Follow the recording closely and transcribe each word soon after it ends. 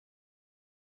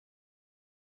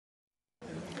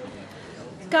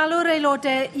Galw'r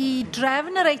aelodau I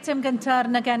drefn yr eitem gyntaf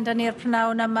yn agenda ni'r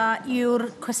prynawn yma yw'r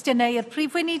cwestiynau i'r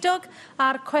prif weinidog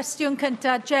a'r cwestiwn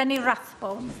cyntaf Jenny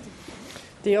Rathbone.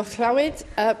 Diolch, Llywydd.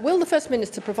 Will the First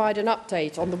Minister provide an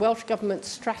update on the Welsh Government's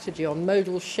strategy on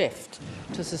modal shift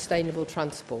to sustainable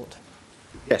transport?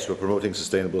 Yes, we're promoting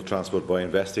sustainable transport by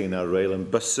investing in our rail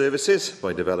and bus services,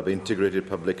 by developing integrated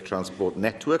public transport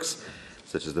networks,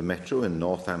 such as the Metro in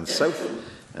North and South,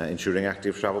 ensuring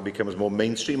active travel becomes more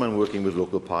mainstream, and working with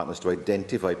local partners to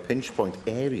identify pinch point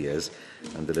areas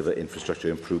and deliver infrastructure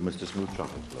improvements to smooth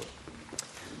traffic flow.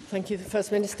 Thank you,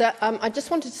 First Minister. I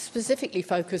just wanted to specifically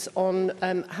focus on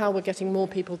how we're getting more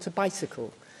people to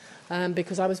bicycle,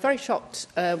 because I was very shocked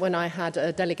when I had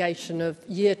a delegation of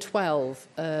Year 12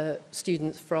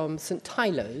 students from St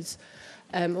Tylo's,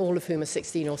 all of whom are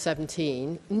 16 or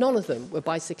 17. None of them were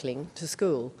bicycling to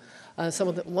school.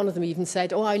 One of them even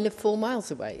said, "Oh, I live 4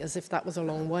 miles away," as if that was a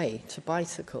long way to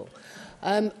bicycle.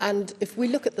 And if we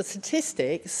look at the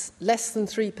statistics, less than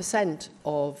 3%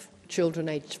 of children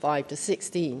aged 5 to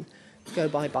 16 go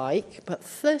by bike, but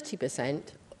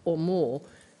 30% or more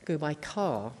go by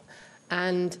car.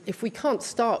 And if we can't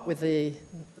start with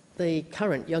the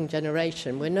current young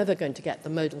generation, we're never going to get the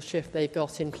modal shift they've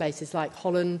got in places like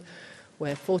Holland,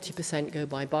 where 40% go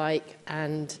by bike,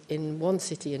 and in one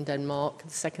city in Denmark, the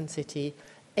second city,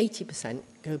 80%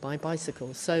 go by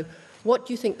bicycle. So what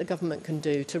do you think the government can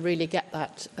do to really get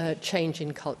that change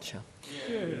in culture?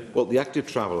 Well, the Active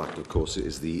Travel Act, of course,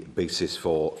 is the basis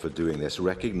for doing this,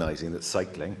 recognising that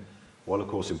cycling, while of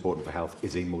course important for health,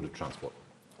 is a mode of transport.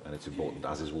 And it's important,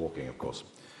 as is walking, of course.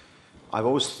 I've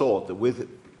always thought that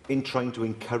in trying to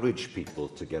encourage people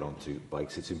to get onto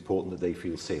bikes, it's important that they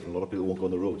feel safe. And a lot of people won't go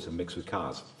on the roads and mix with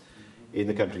cars. In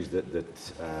the countries that the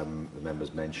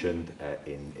members mentioned,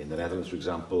 in the Netherlands, for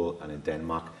example, and in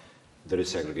Denmark, there is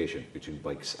segregation between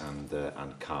bikes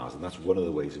and cars. And that's one of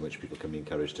the ways in which people can be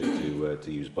encouraged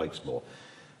to use bikes more.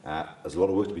 There's a lot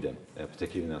of work to be done,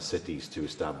 particularly in our cities, to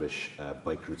establish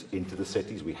bike routes into the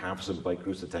cities. We have some bike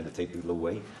routes that tend to take people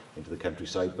away into the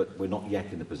countryside, but we're not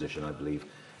yet in the position, I believe,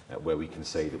 where we can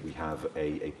say that we have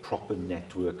a proper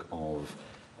network of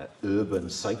urban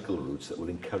cycle routes that will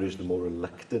encourage the more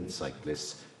reluctant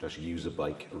cyclists to actually use a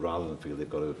bike rather than feel they've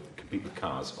got to compete with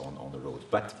cars on the roads.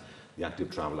 But the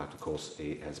Active Travel Act, of course,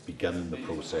 has begun the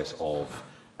process of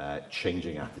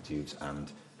changing attitudes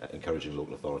and encouraging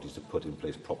local authorities to put in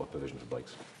place proper provision for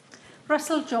bikes.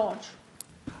 Russell George.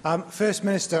 First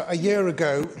Minister, a year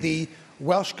ago, the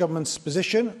Welsh Government's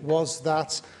position was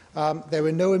that there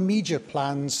were no immediate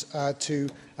plans to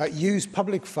use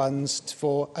public funds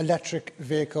for electric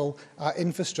vehicle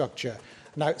infrastructure.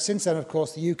 Now, since then, of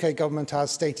course, the UK Government has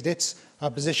stated its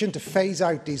position to phase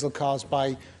out diesel cars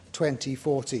by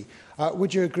 2040.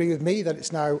 Would you agree with me that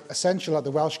it's now essential that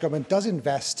the Welsh Government does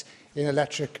invest in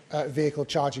electric vehicle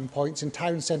charging points in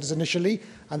town centres initially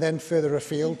and then further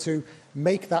afield to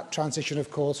make that transition,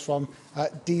 of course, from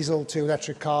diesel to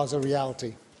electric cars a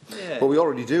reality? Yeah. Well, we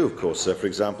already do, of course. For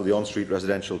example, the on-street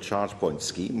residential charge point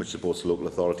scheme, which supports local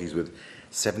authorities with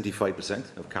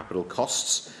 75% of capital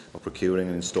costs of procuring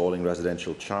and installing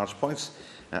residential charge points,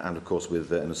 and of course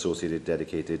with an associated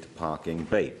dedicated parking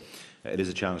bay. It is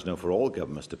a challenge now for all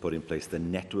governments to put in place the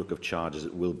network of charges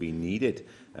that will be needed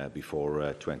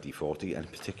before 2040, and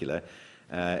in particular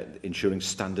ensuring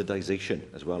standardisation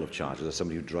as well of charges. As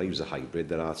somebody who drives a hybrid,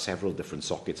 there are several different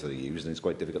sockets that are used, and it's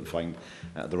quite difficult to find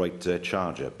the right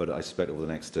charger. But I suspect over the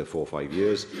next 4 or 5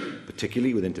 years,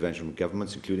 particularly with intervention from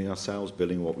governments, including ourselves,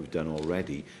 building what we've done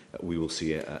already, we will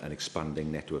see an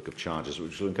expanding network of charges,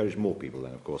 which will encourage more people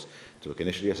then, of course, to look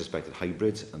initially, I suspect, at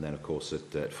hybrids, and then, of course,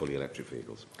 at fully electric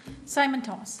vehicles. Simon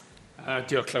Thomas.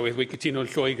 Diolch, Llywydd. Wi'n cytuno'n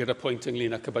llwy gyda pwynt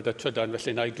ynglyn â cybyd y trydan,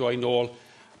 felly na I droi nôl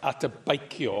at y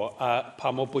beicio, a pa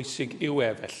mor bwysig yw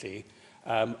felly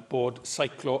bod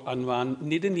seiclo yn rhan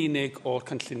nid yn unig o'r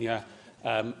cynlluniau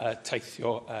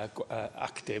teithio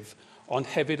actif, ond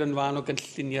hefyd yn rhan o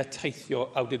gynlluniau teithio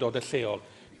awdurdodau lleol.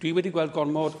 Dwi wedi gweld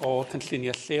gormod o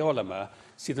cynlluniau lleol yma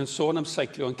sydd yn sôn am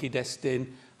seiclo yn cyd-destun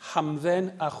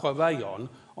hamdden a chwaraeon,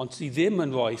 ond sydd ddim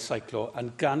yn rhoi seiclo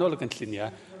yn ganol y gynlluniau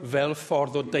fel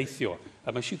ffordd o deithio. A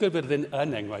mae Sir Gaerfyrddin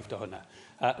yn enghraifft o hwnna.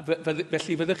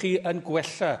 Felly fyddwch chi yn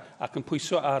gwella ac yn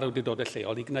pwyso ar awdurdodau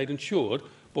lleol i gwneud yn siŵr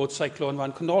bod seiclo yn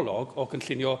rhan canolog o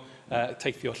gynllunio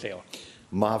teithio lleol.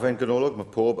 Mae fe'n ganolog, mae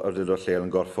pob awdurdod lleol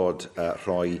yn gorfod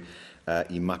rhoi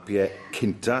I mapiau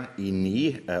cynta I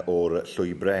ni o'r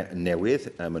llwybrau newydd.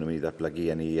 Maen nhw'n mynd I ddatblygu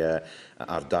yn ei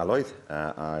ardaloedd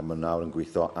a maen nawr yn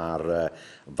gweithio ar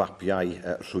fapiau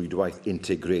rhwydwaith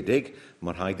integredig.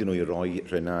 Mae'n rhaid I nhw I roi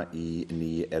rhywna I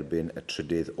ni erbyn y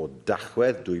trydydd o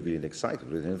Dachwedd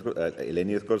 2017,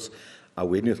 eleni wrth gwrs, A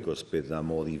wedyn, wrth gwrs, bydd na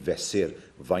modd I fesur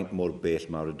faint mor bell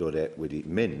mae'r adrodau wedi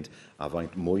mynd a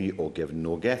faint mwy o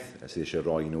gefnogaeth sydd eisiau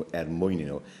rhoi nhw mwyn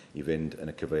nhw I fynd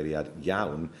yn y cyfeiriad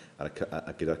iawn a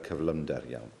gyda'r cyflymder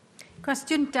iawn.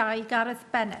 Cwestiwn 2, Gareth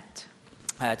Bennett.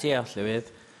 Diolch, Llywydd.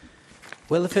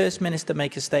 Will the First Minister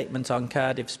make a statement on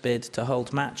Cardiff's bid to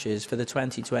hold matches for the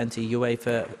 2020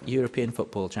 UEFA European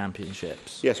Football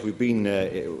Championships? Yes, we've been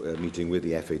meeting with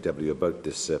the FAW about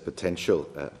this potential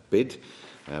bid.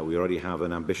 We already have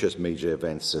an ambitious major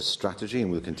events strategy,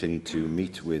 and we'll continue to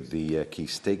meet with the key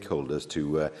stakeholders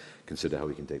to consider how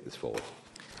we can take this forward.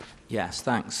 Yes,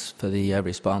 thanks for the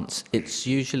response. It's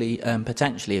usually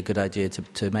potentially a good idea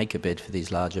to make a bid for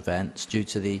these large events due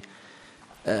to the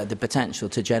potential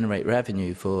to generate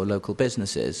revenue for local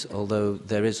businesses, although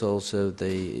there is also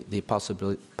the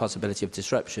possibility of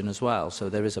disruption as well. So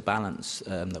there is a balance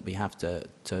that we have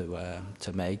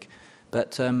to make.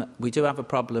 But we do have a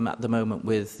problem at the moment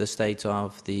with the state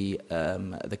of the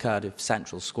Cardiff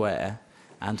Central Square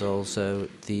and also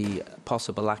the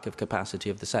possible lack of capacity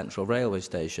of the Central Railway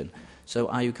Station. So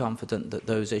are you confident that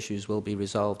those issues will be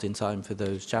resolved in time for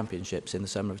those championships in the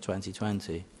summer of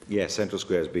 2020? Yes, Central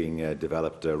Square is being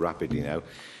developed rapidly now.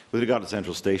 With regard to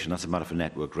Central Station, that's a matter for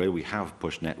Network Rail. We have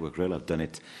pushed Network Rail. I've done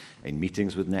it in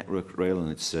meetings with Network Rail,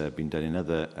 and it's been done in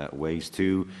other ways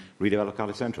to redevelop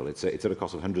Cardiff Central. It's at a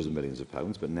cost of hundreds of millions of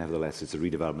pounds, but nevertheless, it's a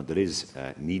redevelopment that is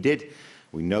needed.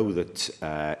 We know that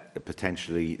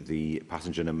potentially the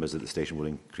passenger numbers at the station will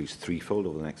increase threefold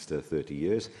over the next 30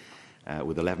 years.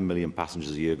 With 11 million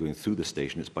passengers a year going through the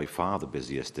station, it's by far the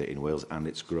busiest in Wales, and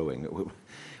it's growing.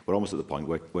 We're almost at the point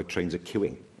where trains are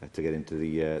queuing to get into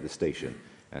the station.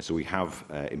 So we have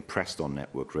impressed on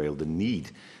Network Rail the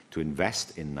need to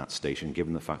invest in that station,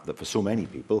 given the fact that for so many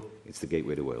people, it's the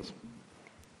gateway to Wales.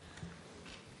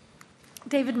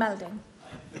 David Melding.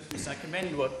 Yes, I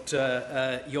commend what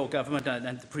your government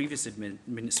and the previous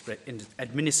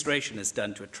administration has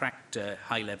done to attract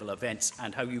high-level events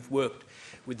and how you've worked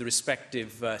with the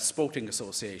respective sporting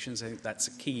associations. I think that's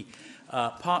a key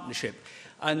partnership.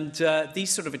 And these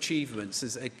sort of achievements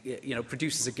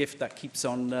produces a gift that keeps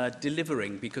on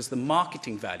delivering, because the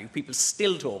marketing value, people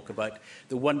still talk about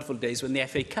the wonderful days when the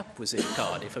FA Cup was in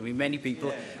Cardiff. I mean, many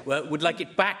people would like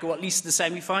it back, or at least the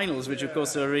semi-finals, which of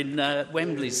course are in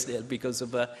Wembley still because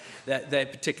of their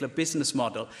particular business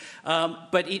model.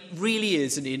 But it really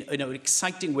is an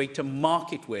exciting way to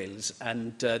market Wales,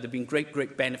 and there have been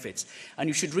great benefits. And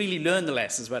you should really learn the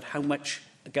lessons about how much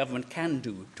a government can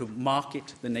do to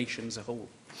market the nation as a whole.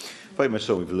 Very much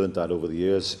so. We've learned that over the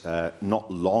years.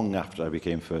 Not long after I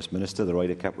became First Minister, the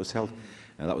Ryder Cup was held.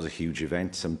 That was a huge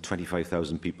event. Some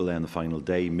 25,000 people there on the final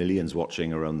day, millions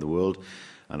watching around the world,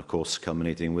 and of course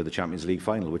culminating with the Champions League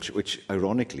final, which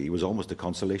ironically was almost a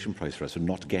consolation prize for us for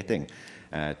not getting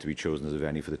to be chosen as a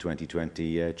venue for the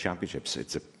 2020 championships.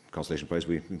 It's a consolation prize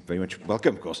we very much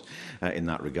welcome, of course, in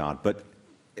that regard. But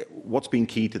what's been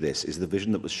key to this is the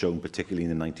vision that was shown, particularly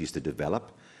in the 90s, to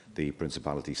develop the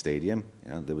Principality Stadium.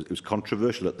 It was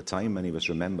controversial at the time, many of us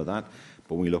remember that,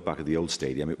 but when we look back at the old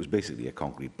stadium, it was basically a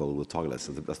concrete bowl with toilets.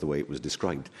 That's the way it was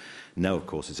described. Now, of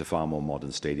course, it's a far more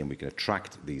modern stadium. We can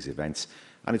attract these events,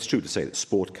 and it's true to say that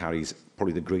sport carries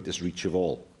probably the greatest reach of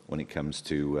all when it comes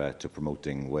to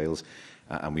promoting Wales.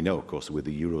 And we know, of course, with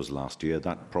the Euros last year,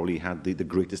 that probably had the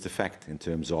greatest effect in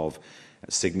terms of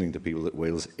signalling to people that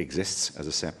Wales exists as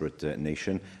a separate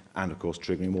nation, and, of course,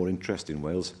 triggering more interest in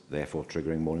Wales, therefore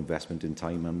triggering more investment in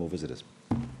time and more visitors.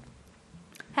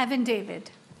 Evan David.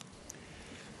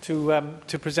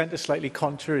 To present a slightly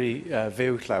contrary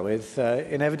view, Llywydd,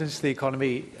 in evidence to the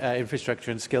Economy,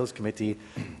 Infrastructure and Skills Committee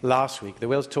last week, the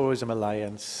Wales Tourism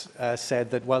Alliance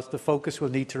said that whilst the focus will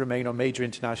need to remain on major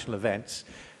international events,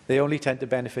 they only tend to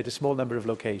benefit a small number of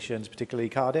locations, particularly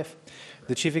Cardiff.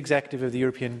 The Chief Executive of the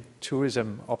European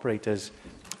Tourism Operators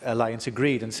Alliance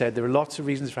agreed and said there are lots of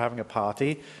reasons for having a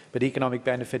party, but economic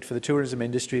benefit for the tourism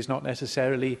industry is not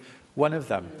necessarily one of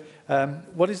them.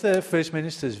 What is the First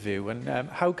Minister's view, and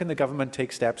how can the government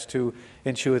take steps to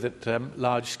ensure that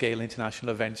large-scale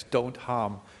international events don't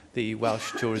harm the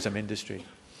Welsh tourism industry?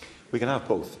 We can have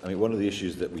both. I mean, one of the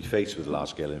issues that we face with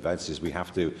large-scale events is we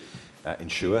have to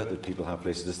ensure that people have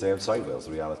places to stay outside Wales.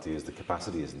 The reality is the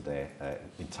capacity isn't there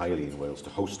entirely in Wales to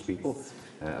host people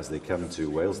as they come to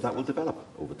Wales. That will develop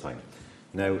over time.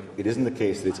 Now, it isn't the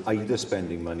case that it's either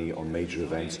spending money on major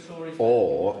events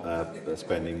or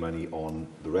spending money on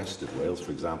the rest of Wales.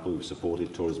 For example, we've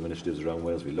supported tourism initiatives around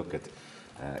Wales. We look at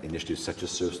initiatives such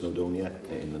as Surf Snowdonia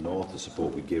in the north, the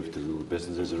support we give to rural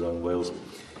businesses around Wales.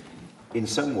 In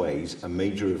some ways, a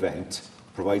major event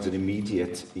provides an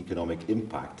immediate economic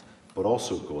impact, but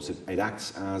also, of course, it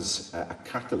acts as a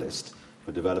catalyst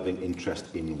for developing interest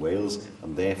in Wales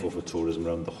and therefore for tourism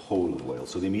around the whole of Wales.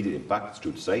 So the immediate impact, it's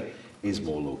true to say, is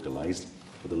more localised,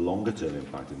 but the longer term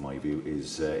impact, in my view,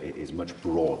 is much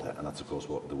broader, and that's of course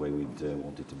the way we'd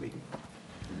want it to be.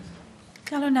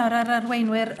 Galw nawr ar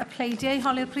arweinwyr y pleidiau,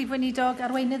 holi'r prif weinidog,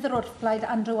 arweinydd yr wrthblaid,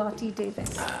 Andrew R.T. Davies.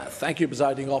 Thank you,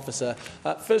 Presiding Officer.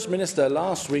 First Minister,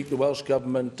 last week the Welsh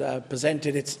Government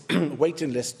presented its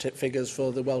waiting list figures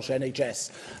for the Welsh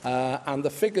NHS, and the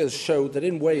figures showed that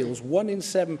in Wales, 1 in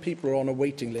 7 people are on a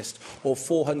waiting list, or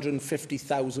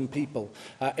 450,000 people.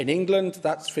 In England,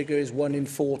 that figure is 1 in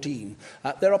 14.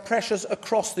 There are pressures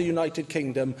across the United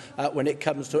Kingdom when it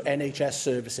comes to NHS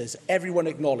services. Everyone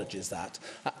acknowledges that.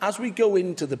 As we go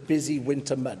into the busy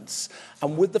winter months,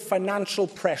 and with the financial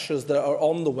pressures that are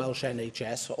on the Welsh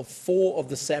NHS, of 4 of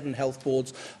the 7 health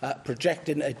boards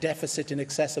projecting a deficit in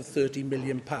excess of £30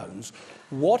 million,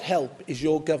 what help is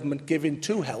your government giving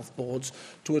to health boards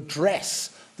to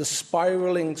address the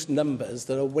spiralling numbers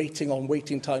that are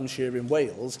waiting times here in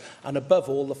Wales, and above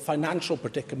all, the financial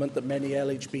predicament that many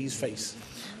LHBs face?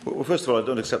 Well, first of all, I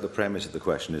don't accept the premise that the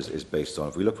question is based on.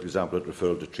 If we look, for example, at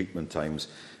referral to treatment times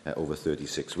over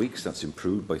 36 weeks, that's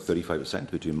improved by 35%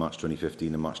 between March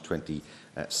 2015 and March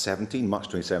 2017. March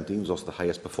 2017 was also the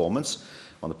highest performance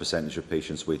on the percentage of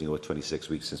patients waiting over 26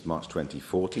 weeks since March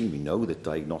 2014. We know that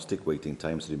diagnostic waiting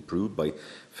times had improved by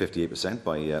 58%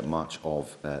 by March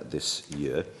of this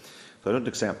year. So I don't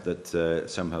accept that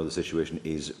somehow the situation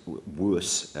is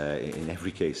worse in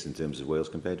every case in terms of Wales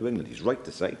compared to England. He's right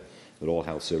to say that all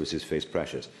health services face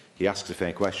pressures. He asks a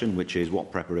fair question, which is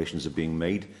what preparations are being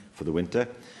made for the winter.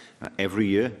 Every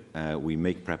year we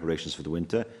make preparations for the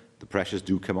winter. The pressures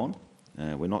do come on.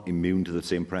 We're not immune to the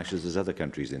same pressures as other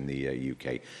countries in the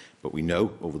UK. But we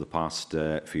know over the past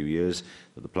few years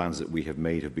that the plans that we have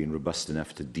made have been robust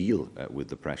enough to deal with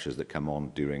the pressures that come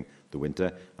on during the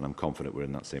winter, and I'm confident we're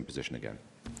in that same position again.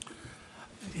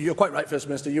 You're quite right, First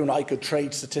Minister. You and I could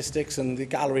trade statistics, and the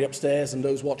gallery upstairs and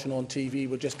those watching on TV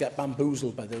would just get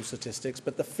bamboozled by those statistics.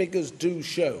 But the figures do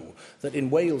show that in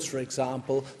Wales, for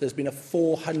example, there's been a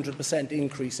 400%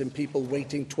 increase in people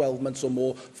waiting 12 months or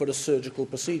more for a surgical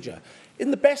procedure. In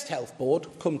the best health board,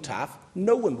 Cymraeg,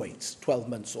 no one waits 12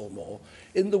 months or more.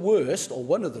 In the worst, or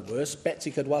one of the worst,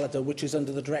 Betsy Cadwaladr, which is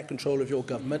under the direct control of your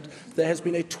government, there has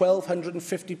been a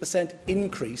 1,250%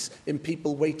 increase in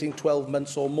people waiting 12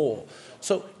 months or more.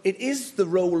 So it is the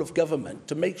role of government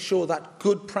to make sure that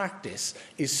good practice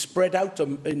is spread out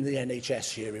in the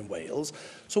NHS here in Wales.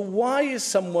 So why is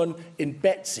someone in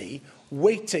Betsy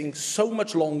waiting so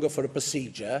much longer for a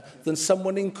procedure than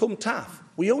someone in Cymraeg?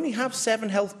 We only have 7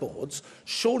 health boards.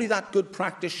 Surely that good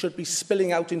practice should be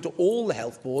spilling out into all the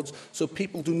health boards so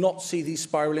people do not see these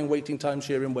spiralling waiting times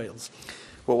here in Wales.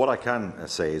 Well, what I can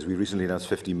say is we recently announced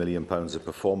 £50 million of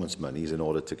performance monies in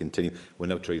order to continue. We're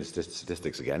now trading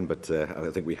statistics again, but I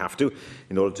think we have to,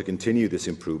 in order to continue this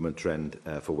improvement trend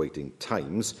for waiting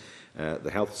times.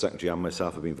 The Health Secretary and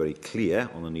myself have been very clear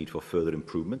on the need for further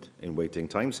improvement in waiting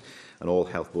times, and all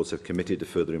health boards have committed to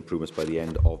further improvements by the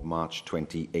end of March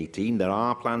 2018. There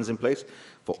are plans in place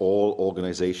for all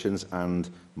organisations and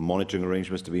monitoring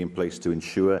arrangements to be in place to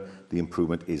ensure the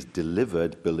improvement is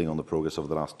delivered, building on the progress over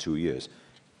the last 2 years.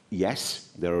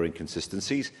 Yes, there are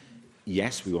inconsistencies.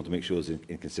 Yes, we want to make sure those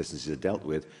inconsistencies are dealt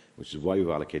with, which is why we've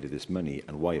allocated this money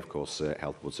and why, of course,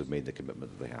 health boards have made the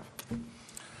commitment that they have.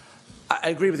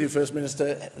 I agree with you, First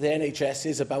Minister. The NHS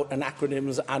is about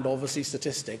acronyms and obviously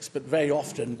statistics, but very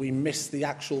often we miss the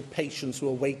actual patients who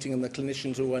are waiting and the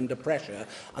clinicians who are under pressure,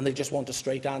 and they just want a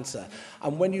straight answer.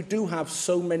 And when you do have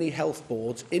so many health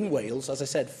boards in Wales, as I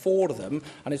said, 4 of them,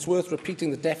 and it's worth repeating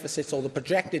the deficits or the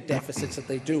projected deficits that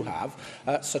they do have,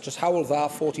 such as Hywel Dda,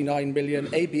 49 million,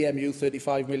 ABMU,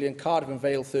 35 million, Cardiff and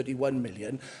Vale, 31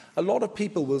 million, a lot of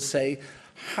people will say,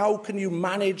 how can you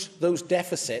manage those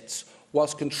deficits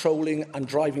whilst controlling and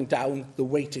driving down the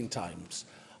waiting times?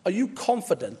 Are you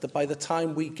confident that by the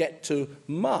time we get to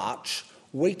March,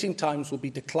 waiting times will be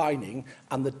declining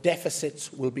and the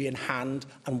deficits will be in hand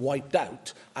and wiped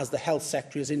out, as the Health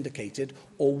Secretary has indicated,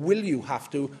 or will you have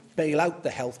to bail out the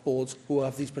health boards who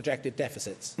have these projected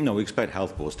deficits? No, we expect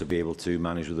health boards to be able to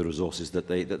manage with the resources that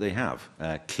they have.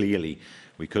 Clearly,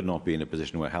 we could not be in a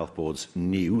position where health boards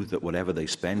knew that whatever they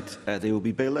spent, they will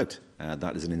be bailed out.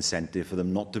 That is an incentive for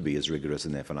them not to be as rigorous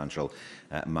in their financial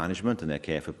management and their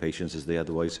care for patients as they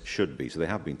otherwise should be. So they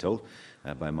have been told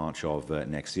by March of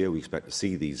next year we expect to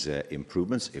see these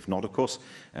improvements. If not, of course,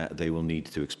 they will need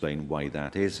to explain why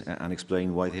that is and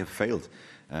explain why they have failed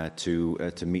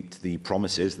to meet the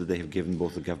promises that they have given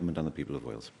both the government and the people of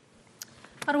Wales.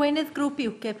 Arweinydd Grŵp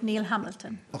UKIP, Neil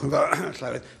Hamilton.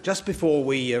 Just before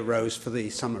we rose for the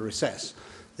summer recess,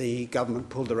 the government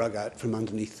pulled the rug out from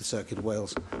underneath the Circuit of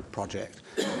Wales project,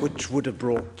 which would have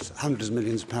brought hundreds of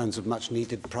millions of pounds of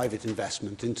much-needed private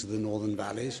investment into the northern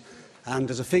valleys. And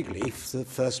as a fig leaf, the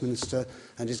First Minister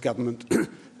and his government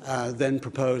then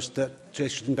proposed that they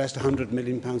should invest £100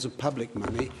 million of public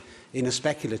money in a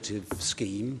speculative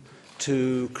scheme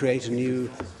to create a new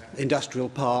industrial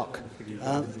park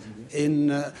in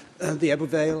the Ebble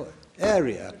Vale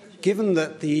area. Given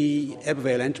that the Ebble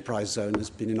Vale Enterprise Zone has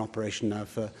been in operation now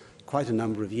for quite a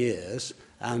number of years,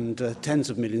 and tens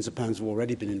of millions of pounds have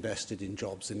already been invested in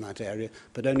jobs in that area,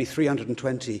 but only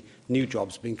 320 new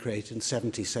jobs being created and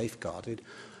 70 safeguarded,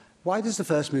 why does the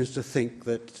First Minister think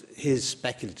that his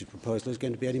speculative proposal is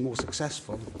going to be any more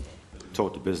successful?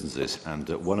 Talk to businesses, and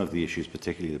one of the issues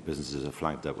particularly that businesses have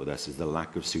flagged up with us is the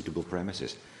lack of suitable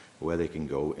premises where they can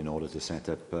go in order to set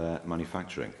up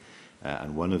manufacturing.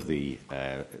 And one of the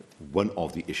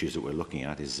issues that we're looking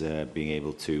at is being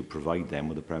able to provide them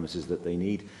with the premises that they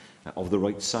need of the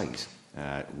right size.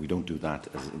 We don't do that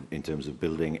in terms of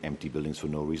building empty buildings for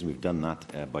no reason. We've done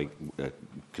that by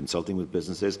consulting with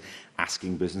businesses,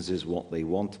 asking businesses what they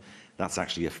want. That's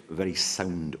actually a very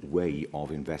sound way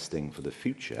of investing for the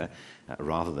future,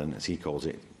 rather than, as he calls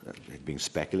it, being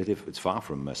speculative. It's far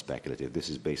from speculative. This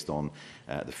is based on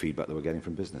the feedback that we're getting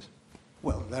from business.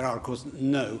 Well, there are, of course,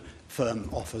 no firm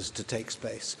offers to take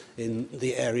space in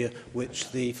the area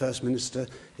which the First Minister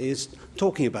is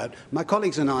talking about. My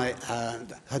colleagues and I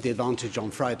had the advantage on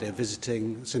Friday of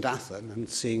visiting St Athan and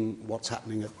seeing what's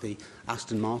happening at the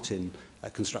Aston Martin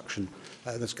construction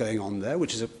that's going on there,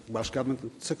 which is a Welsh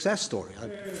Government success story. I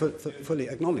fully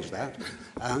acknowledge that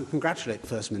and congratulate the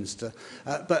First Minister.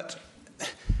 But,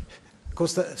 of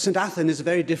course, St Athan is a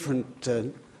very different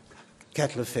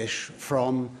kettle of fish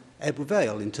from Ebble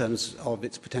Vale in terms of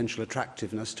its potential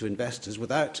attractiveness to investors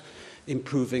without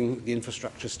improving the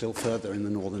infrastructure still further in the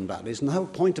northern valleys. And the whole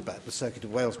point about the Circuit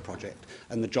of Wales project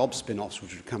and the job spin-offs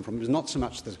which would come from it is not so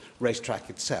much the racetrack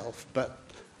itself, but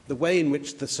the way in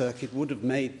which the circuit would have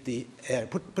made the area,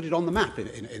 put it on the map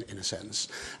in a sense,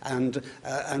 and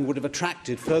would have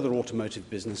attracted further automotive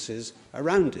businesses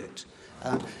around it.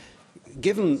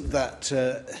 Given that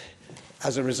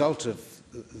as a result of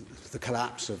the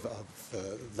collapse of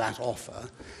that offer,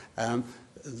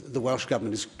 the Welsh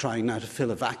Government is trying now to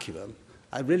fill a vacuum.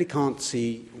 I really can't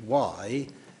see why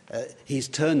he's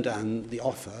turned down the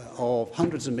offer of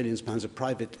hundreds of millions of pounds of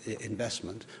private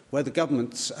investment, where the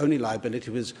government's only liability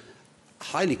was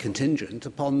highly contingent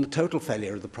upon the total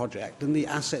failure of the project and the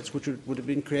assets which would have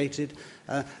been created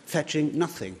fetching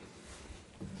nothing.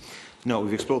 No,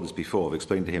 we've explored this before. I've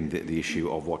explained to him the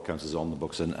issue of what counts as on the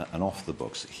books and off the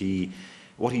books.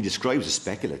 What he describes as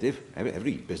speculative.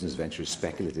 Every business venture is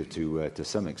speculative to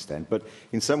some extent, but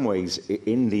in some ways,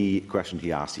 in the question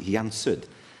he asked, he answered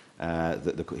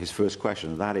his first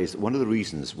question, and that is one of the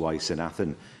reasons why St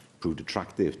Athan proved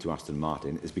attractive to Aston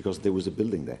Martin is because there was a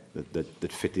building there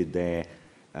that fitted their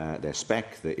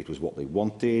spec, that it was what they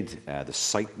wanted, the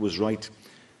site was right.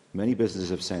 Many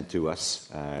businesses have said to us,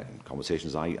 in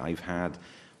conversations I've had,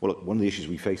 well, look, one of the issues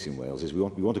we face in Wales is we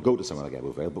want to go to somewhere like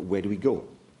Ebble Vale, but where do we go?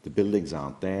 The buildings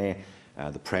aren't there,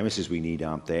 the premises we need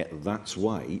aren't there. That's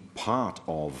why part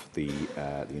of the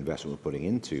investment we're putting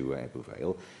into Ebble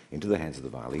Vale, into the heads of the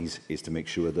valleys, is to make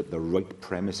sure that the right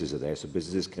premises are there so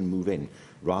businesses can move in,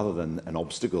 rather than an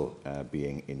obstacle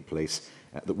being in place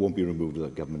that won't be removed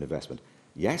without government investment.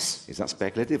 Yes, is that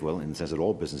speculative? Well, in the sense that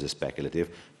all business is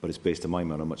speculative, but it's based, to my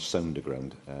mind, on a much sounder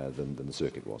ground than the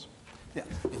circuit was. Yeah.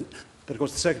 But of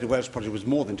course the Circuit of Wales project was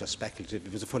more than just speculative.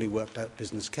 It was a fully worked out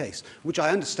business case, which I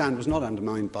understand was not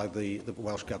undermined by the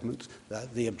Welsh Government.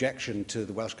 The objection to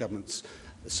the Welsh Government's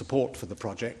support for the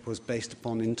project was based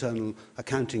upon internal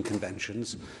accounting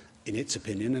conventions, in its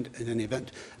opinion, and in any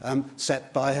event,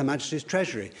 set by Her Majesty's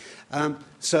Treasury.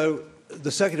 So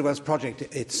the Circuit of Wales project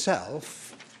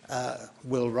itself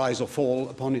will rise or fall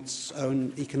upon its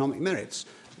own economic merits.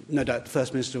 No doubt the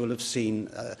First Minister will have seen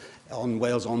on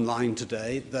Wales Online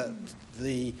today that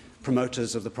the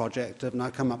promoters of the project have now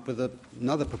come up with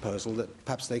another proposal that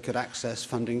perhaps they could access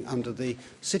funding under the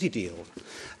City deal.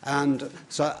 And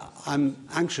so I'm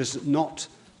anxious not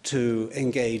to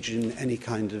engage in any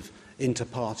kind of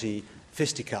inter-party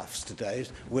fisticuffs today,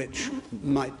 which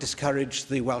might discourage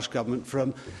the Welsh Government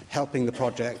from helping the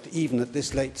project, even at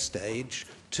this late stage,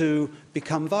 to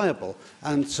become viable.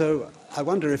 And so I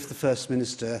wonder if the First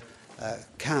Minister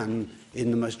can, in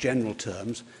the most general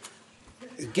terms,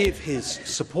 give his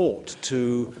support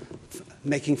to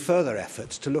making further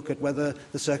efforts to look at whether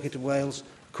the Circuit of Wales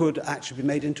could actually be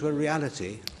made into a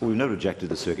reality. Well, we've never rejected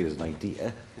the circuit as an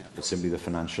idea, but simply the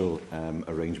financial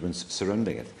arrangements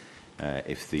surrounding it.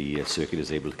 If the circuit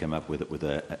is able to come up with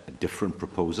a different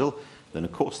proposal, then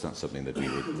of course that's something that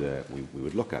we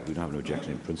would look at. We don't have an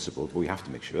objection in principle, but we have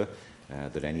to make sure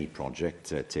that any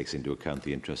project takes into account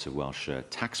the interests of Welsh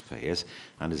taxpayers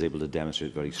and is able to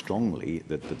demonstrate very strongly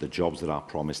that the jobs that are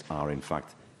promised are in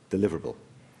fact deliverable.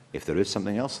 If there is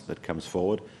something else that comes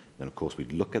forward, then of course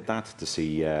we'd look at that to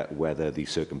see whether the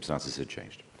circumstances had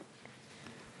changed.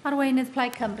 Arweinydd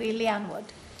Plaid Cymru, Leanne Wood.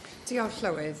 Diolch,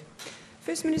 Llywydd.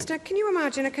 First Minister, can you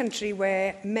imagine a country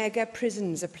where mega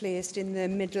prisons are placed in the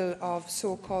middle of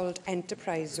so-called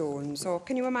enterprise zones? Or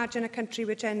can you imagine a country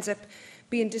which ends up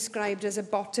being described as a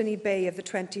Botany Bay of the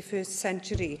 21st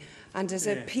century and as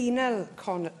a penal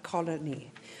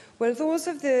colony? Well, those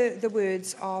are the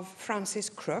words of Francis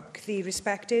Crook, the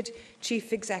respected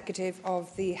Chief Executive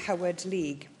of the Howard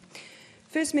League.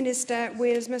 First Minister,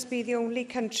 Wales must be the only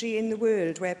country in the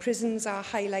world where prisons are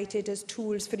highlighted as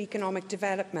tools for economic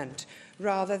development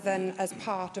rather than as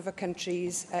part of a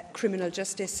country's criminal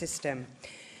justice system.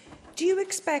 Do you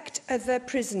expect other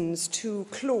prisons to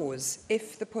close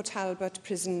if the Port Talbot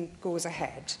prison goes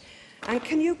ahead? And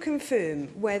can you confirm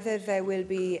whether there will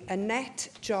be a net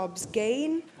jobs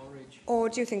gain or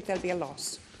do you think there'll be a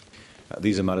loss?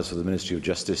 These are matters for the Ministry of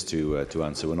Justice to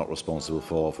answer. We're not responsible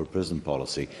for prison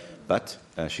policy. But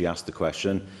she asked the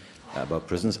question about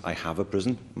prisons. I have a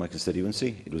prison in my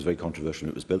constituency. It was very controversial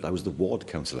when it was built. I was the ward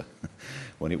councillor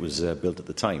when it was built at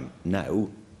the time. Now,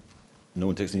 no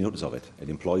one takes any notice of it. It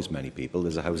employs many people.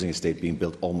 There's a housing estate being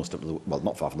built almost up to the, well,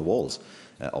 not far from the walls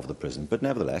of the prison. But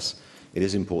nevertheless, it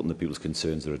is important that people's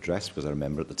concerns are addressed, because I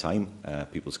remember at the time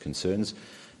people's concerns.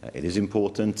 It is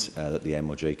important that the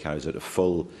MOJ carries out a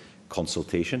full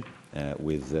consultation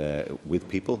with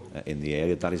people in the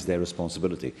area. That is their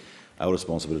responsibility. Our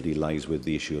responsibility lies with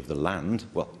the issue of the land.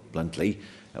 Well, bluntly,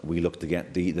 we look to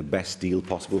get the best deal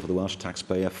possible for the Welsh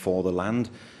taxpayer for the land,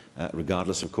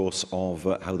 regardless, of course, of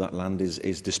how that land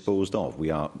is disposed of. We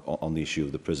are, on the issue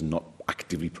of the prison, not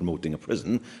actively promoting a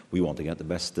prison. We want to get the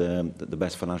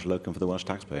best financial outcome for the Welsh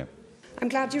taxpayer. I'm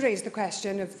glad you raised the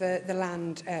question of the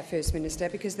land, First Minister,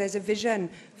 because there's a vision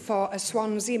for a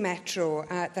Swansea metro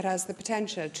that has the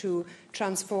potential to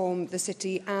transform the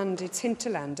city and its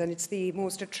hinterland, and it's the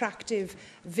most attractive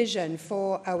vision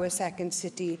for our second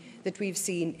city that we've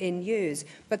seen in years.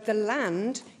 But the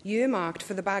land earmarked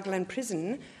for the Baglan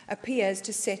prison appears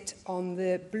to sit on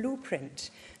the blueprint.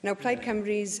 Now, Plaid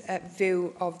Cymru's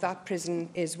view of that prison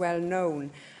is well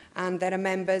known, and there are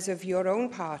members of your own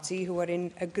party who are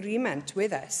in agreement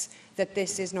with us that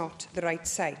this is not the right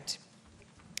site.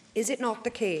 Is it not the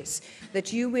case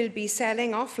that you will be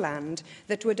selling off land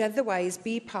that would otherwise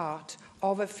be part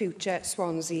of a future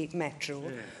Swansea metro?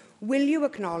 Will you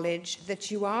acknowledge that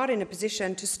you are in a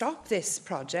position to stop this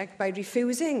project by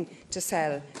refusing to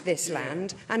sell this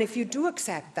land? And if you do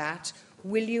accept that,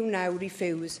 will you now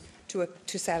refuse to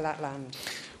sell that land?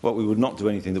 Well, we would not do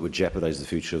anything that would jeopardise the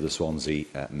future of the Swansea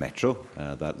Metro.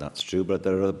 That's true, but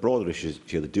there are broader issues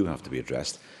here that do have to be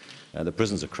addressed. The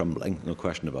prisons are crumbling, no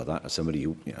question about that. As somebody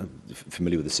who,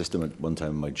 familiar with the system at one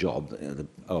time in my job,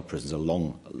 our prisons are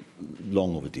long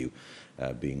overdue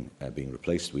being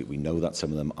replaced. We know that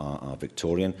some of them are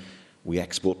Victorian. We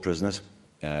export prisoners.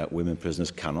 Women prisoners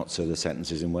cannot serve their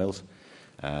sentences in Wales.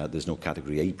 There's no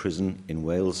Category A prison in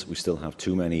Wales. We still have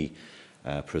too many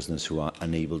prisoners who are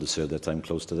unable to serve their time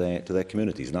close to their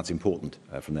communities, and that's important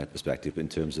from their perspective in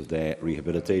terms of their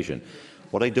rehabilitation.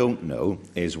 What I don't know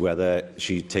is whether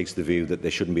she takes the view that there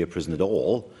shouldn't be a prison at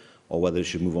all, or whether it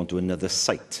should move on to another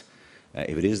site.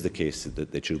 If it is the case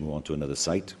that they should move on to another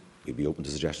site, we'd be open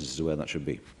to suggestions as to where that should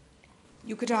be.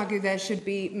 You could argue there should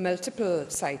be multiple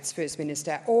sites, First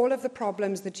Minister. All of the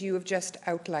problems that you have just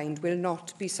outlined will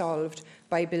not be solved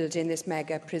by building this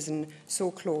mega prison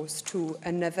so close to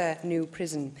another new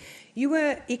prison.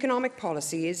 Your economic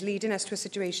policy is leading us to a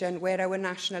situation where our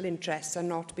national interests are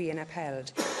not being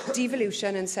upheld.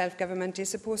 Devolution and self-government is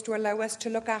supposed to allow us to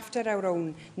look after our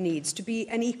own needs, to be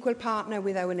an equal partner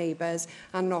with our neighbours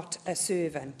and not a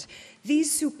servant.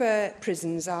 These super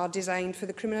prisons are designed for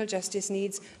the criminal justice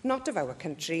needs not of our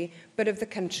country, but of the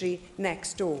country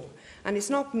next door. And it's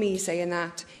not me saying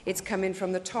that, it's coming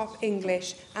from the top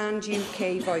English and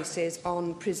UK voices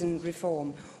on prison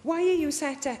reform. Why are you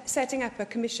setting up a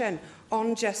commission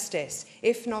on justice,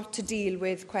 if not to deal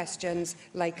with questions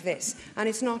like this? And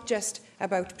it's not just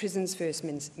about prisons, First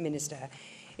Minister.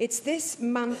 It's this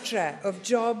mantra of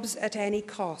jobs at any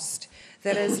cost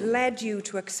that has led you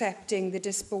to accepting the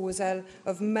disposal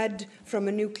of mud from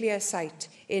a nuclear site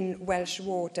in Welsh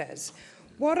waters.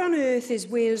 What on earth is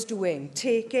Wales doing,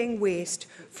 taking waste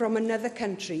from another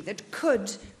country that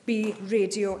could be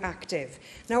radioactive.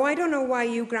 Now, I don't know why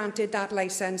you granted that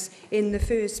licence in the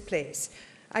first place.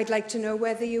 I'd like to know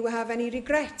whether you have any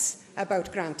regrets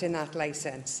about granting that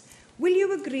licence. Will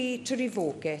you agree to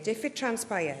revoke it if it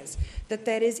transpires that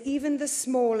there is even the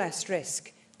smallest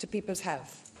risk to people's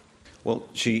health? Well,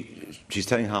 she's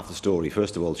telling half the story.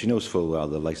 First of all, she knows full well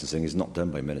the licensing is not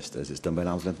done by ministers, it's done by an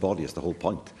arm's length body. It's the whole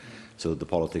point. So the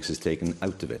politics is taken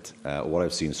out of it. What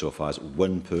I've seen so far is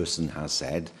one person has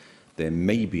said there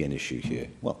may be an issue here.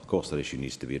 Well, of course that issue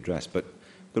needs to be addressed, but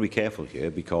we've got to be careful here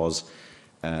because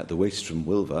the waste from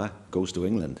Wilver goes to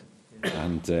England.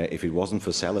 And if it wasn't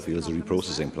for Sellafield as a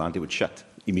reprocessing plant, it would shut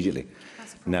immediately.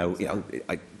 Now, you know,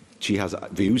 she has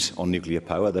views on nuclear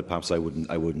power that perhaps I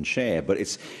wouldn't share, but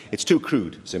it's too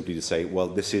crude simply to say, well,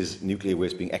 this is nuclear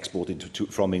waste being exported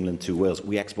from England to Wales.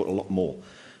 We export a lot more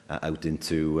out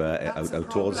into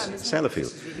out towards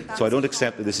Sellafield. So I don't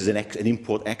accept that this is an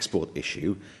import-export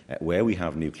issue where we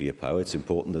have nuclear power. It's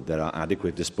important that there are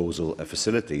adequate disposal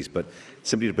facilities, but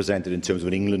simply to present it in terms of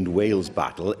an England-Wales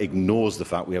battle ignores the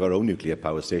fact we have our own nuclear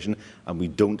power station and we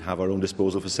don't have our own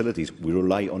disposal facilities. We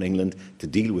rely on England to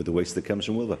deal with the waste that comes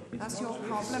from Wilver. That's your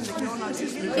problem.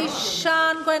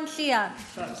 Sian Gwenllian.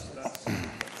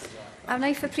 A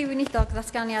wnaeth y Prif Weinidog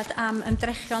ddatganiad am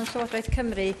ymdrechion Llywodraeth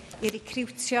Cymru i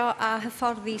recriwtio a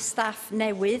hyfforddi staff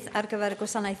newydd ar gyfer y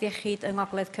gwasanaeth iechyd yng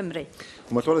Ngogledd Cymru.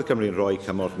 Mae Llywodraeth Cymru yn rhoi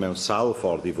cymorth mewn sawl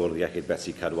ffordd i fwrdd iechyd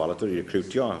Betsy Cadwaladr i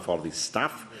recriwtio a hyfforddi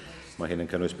staff. Mae hyn yn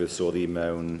cynnwys buddsoddi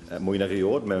mewn mwy nag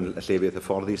iod mewn llefydd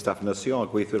hyfforddi staff nyrsio a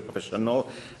gweithwyr proffesiynol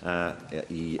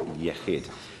i iechyd.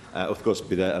 Wrth gwrs,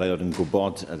 bydd yr aelod yn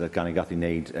gwybod gan ei gath i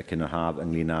wneud cyn yr haf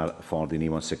ynglyn â'r ffordd i ni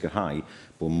o'n sicrhau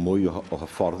bod mwy o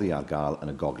hyfforddi ar gael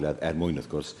yn y gogledd mwyn, wrth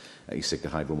gwrs, i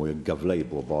sicrhau bod mwy o gyfle i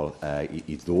bobl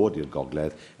i ddod i'r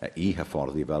gogledd i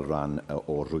hyfforddi fel rhan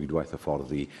o rwydwaith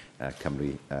hyfforddi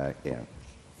Cymru eang.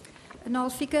 Yn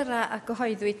ôl ffigurau a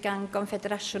gyhoeddwyd gan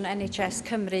Gonfederasiwn NHS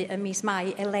Cymru ym mis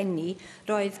Mai eleni,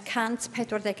 roedd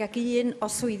 141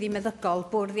 o swyddi meddygol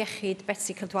bwrdd iechyd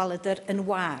Betsy Cadwaladr yn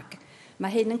wag. Mae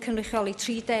hyn yn cynrychioli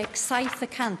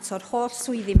 37% o'r holl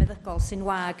swyddi meddygol sy'n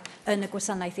wag yn y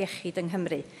gwasanaeth iechyd yng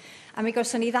Nghymru. A mi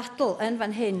gawson ni ddadl yn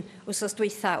fan hyn wsos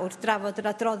dwytha wrth drafod yr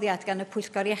adroddiad gan y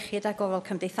Pwyllgor Iechyd a Gofal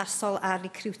Cymdeithasol a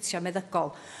recriwtio meddygol.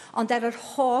 Ond yr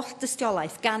holl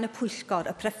dystiolaeth gan y Pwyllgor,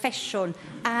 y proffesiwn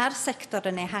a'r sector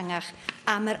yn ehangach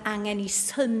am yr angen i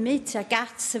symud tuag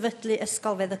at sefydlu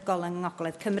ysgol feddygol yng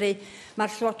Ngogledd Cymru,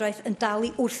 mae'r Llywodraeth yn dal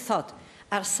i wrthod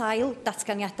ar sail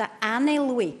datganiadau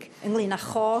anelwig ynglŷn â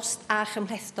chost a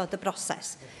chymhlethdod y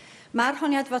broses. Mae'r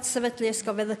honiad fod sefydlu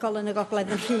ysgol feddygol yn y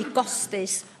gogledd yn rhy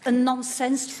gostus yn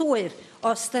nonsens llwyr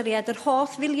o ystyried yr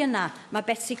holl filiynau mae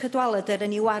Betsy Cadwaladr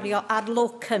yn ei wario ar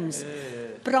locums.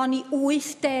 Bron i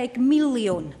 80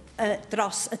 miliwn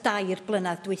dros y 2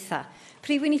 blynedd dwytha.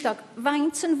 Prif Weinidog,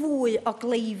 faint yn fwy o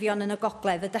gleifion yn y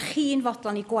gogledd ydych chi'n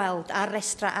fodlon i gweld ar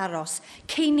restra aros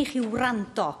cyn i chi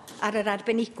wrando ar yr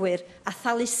arbenigwyr a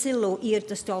thalu sylw i'r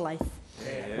dystiolaeth?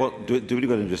 Wel, dwi wedi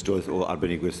gweld yn dystiolaeth o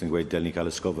arbenigwyr sy'n gweud dylen ni cael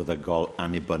ysgol feddygol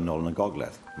annibynnol yn y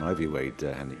gogledd. Mae rai fi weid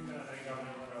hynny.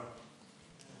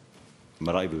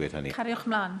 Mae rai fi wedi hynny. Cariwch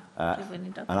mlaen, Prif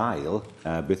Weinidog. Yn ail,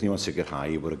 beth ni o'n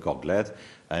sicrhau bod y gogledd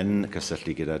yn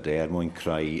cysylltu gyda mwyn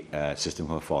creu system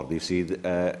hyfforddi sydd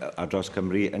ar draws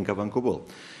Cymru yn gyfan gwbl.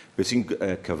 Beth sy'n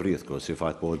cyfri, wrth gwrs, yw'r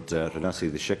ffaith bod rhywun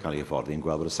sydd eisiau cael ei hyfforddi yn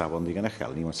gweld bod y safon ddigon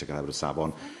uchel. Ni o'n sicrhau bod y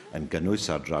safon yn gynnwys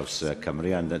ar draws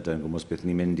Cymru a dyna'n gwybod beth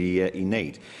ni'n mynd i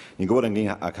wneud. Ni'n gwybod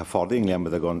ynglyn ag hyfforddi ynglyn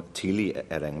byddegon tili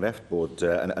enghraifft bod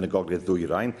yn y gogledd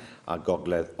ddwyrain a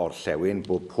gogledd orllewin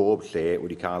bod pob lle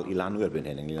wedi cael ei lanw erbyn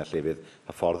hyn ynglyn â llefydd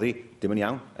hyfforddi. Dim yn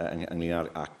iawn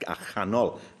ynglyn â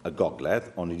chanol y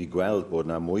gogledd, ond ni wedi gweld bod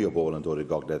yna mwy o bobl yn dod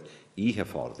i'r gogledd i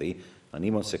hyfforddi, a ni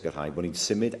mo'n sicrhau bod ni'n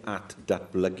symud at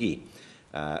datblygu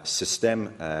system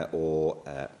o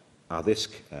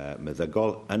addysg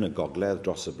meddygol yn y gogledd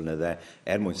dros y blynydde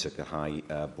mwyn sicrhau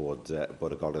bod y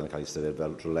gogledd yn cael ei ystyried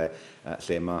fel rhywle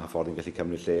lle mae hyfforddi'n gallu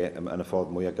cymryd lle yn y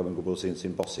ffordd mwy gyfan gwbl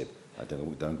sy'n bosib. A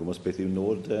dyna'n gwybod beth yw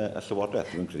nod y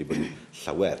Llywodraeth. Dwi'n credu bod ni'n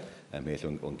llawer mell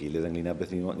o'n gilydd ynglyn â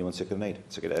beth ni'n sicr wneud.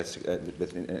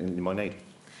 Beth ni'n mo'n wneud.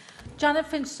 Janet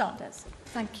Finch-Saunders.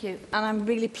 Thank you. And I'm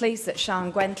really pleased that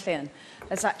Sian Gwenllian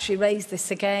has actually raised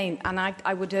this again. And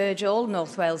I would urge all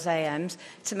North Wales AMs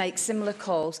to make similar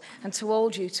calls and to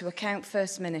hold you to account,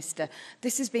 First Minister.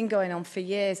 This has been going on for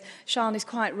years. Sian is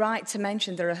quite right to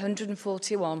mention there are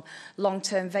 141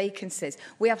 long-term vacancies.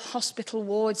 We have hospital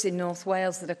wards in North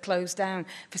Wales that are closed down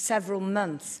for several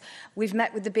months. We've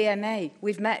met with the BMA,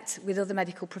 we've met with other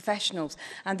medical professionals,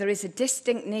 and there is a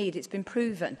distinct need, it's been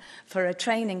proven, for a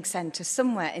training centre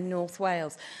somewhere in North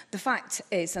Wales. The fact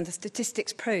is, and the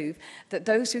statistics prove, that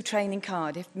those who train in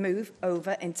Cardiff move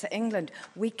over into England.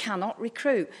 We cannot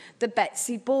recruit. The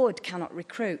Betsy board cannot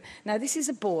recruit. Now, this is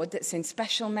a board that's in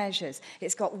special measures.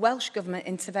 It's got Welsh Government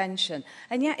intervention,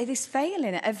 and yet it is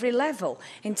failing at every level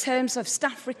in terms of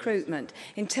staff recruitment,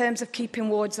 in terms of keeping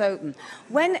wards open.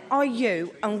 When are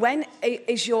you, and when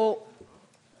is your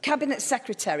Cabinet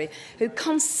Secretary, who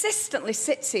consistently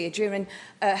sits here during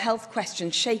health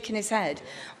questions shaking his head?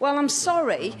 Well, I'm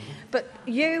sorry, but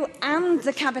you and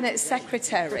the Cabinet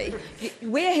Secretary,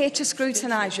 we're here to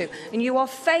scrutinise you, and you are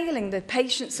failing the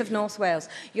patients of North Wales.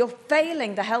 You're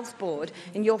failing the Health Board,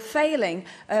 and you're failing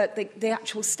the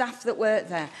actual staff that work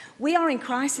there. We are in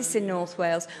crisis in North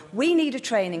Wales. We need a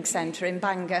training centre in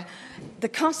Bangor. The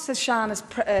costs, as Sian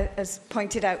has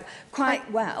pointed out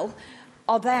quite well,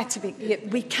 are there to be.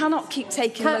 We cannot keep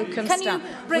taking locum staff. Can you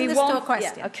bring this to a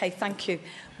question? Yeah, okay, thank you.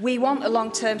 We want a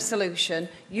long-term solution.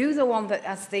 You're the one that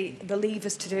has the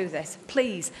levers to do this.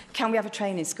 Please, can we have a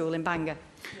training school in Bangor?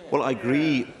 Well, I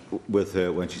agree with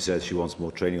her when she says she wants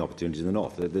more training opportunities in the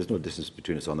north. There's no distance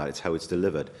between us on that. It's how it's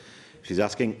delivered. She's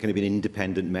asking, can it be an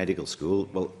independent medical school?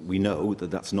 Well, we know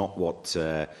that that's not what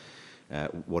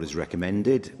is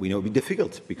recommended. We know it will be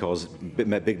difficult because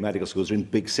big medical schools are in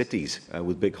big cities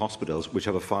with big hospitals which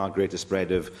have a far greater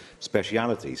spread of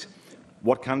specialities.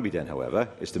 What can be done, however,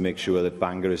 is to make sure that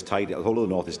Bangor is tied, the whole of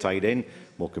the north is tied in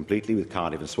more completely with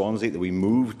Cardiff and Swansea, that we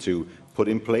move to put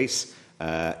in place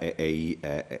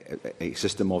a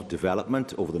system of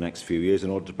development over the next few years in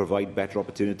order to provide better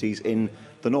opportunities in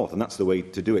the north, and that's the way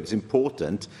to do it. It's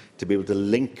important to be able to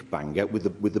link Bangor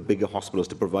with the bigger hospitals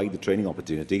to provide the training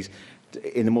opportunities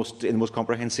in the most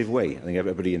comprehensive way. I think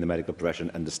everybody in the medical profession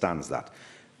understands that.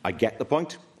 I get the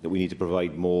point that we need to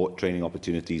provide more training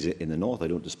opportunities in the north. I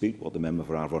don't dispute what the member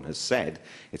for Arfon has said.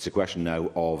 It's a question now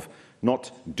of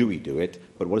not do we do it,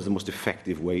 but what is the most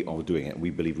effective way of doing it, and we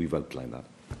believe we've outlined that.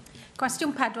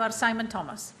 Cwestiwn 4, Simon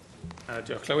Thomas.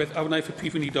 Diolch, Llywydd. A wnaeth y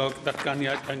Prif Weinidog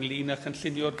ddatganiad ynglyn â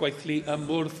chynllunio'r gweithlu ym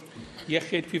mwrdd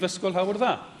iechyd Prifysgol Hywel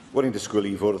Dda. Wel, ni'n disgwyl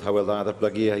I fwrdd Hywel Dda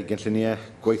ddatblygu ei gynlluniau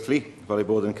gweithlu, fel ei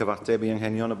bod yn cyfateb I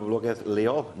anghenion y boblogaeth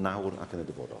leol, nawr ac yn y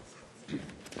dyfodol.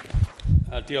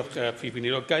 Diolch, Prif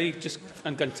Weinidog. Gai jyst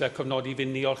yn gyntaf cofnodi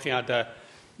fi'n niolchiadau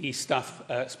I staff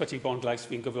Ysbyty Bonglais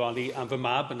fi'n gyflawni am fy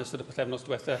mab yn ystod y pythefnos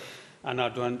diwethaf a'n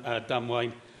adran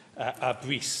damwain a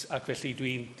bris, ac felly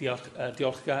dwi'n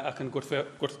diolchgar ac yn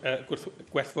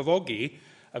gwerthfafogi y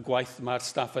gwaith mae'r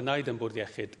staff yn wneud yn Bwrdd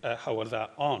Iechyd Hywel Dda,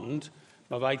 ond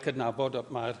mae rhaid cydnabod,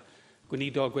 mae'r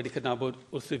gweinidog wedi cydnabod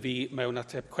wrth I fi mewn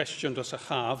ateb cwestiwn dros y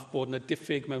chaf bod yna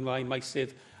diffyg mewn rhai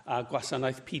meisydd a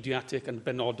gwasanaeth pediatric yn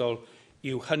benodol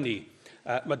yw hynny.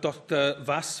 Mae Dr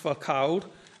Fas Falcawr,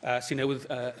 sy'n newydd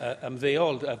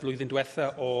ymddeol flwyddyn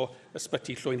diwethaf o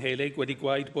Ysbyty Llwynhelig wedi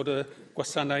gweud bod y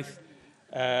gwasanaeth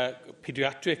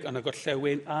pediatric yn y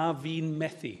gorllewin a fi'n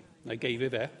methu, neu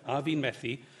geifio fe, a fi'n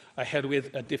methu,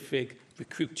 oherwydd y diffyg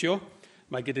recrwtio.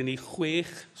 Mae gyda ni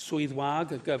 6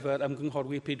 swyddwag ar gyfer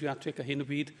ymgynghorwyr pediatric a hyn o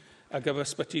bryd ar gyfer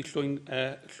Ysbyty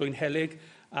Llwynhelig,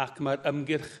 ac mae'r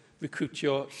ymgyrch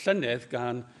recrwtio llynedd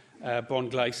gan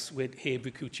Bonglais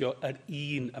heb recrwtio yr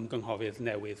un ymgynghorydd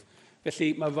newydd.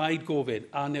 Felly mae rhaid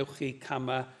gofyn a newch chi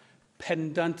camau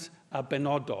pendant a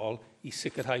benodol I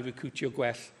sicrhau recrwtio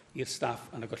gwell i'r staff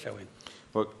yn y gorllewin.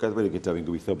 Wel, gael wedi gyda fi'n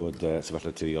gobeithio bod sefyllfa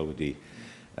naturiol wedi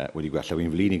gwella.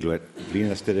 Wy'n flin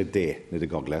yn ystod y de, nid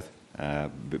y gogledd,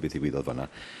 beth I wyddodd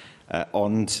fanna.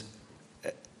 Ond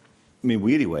mi'n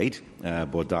wir I weid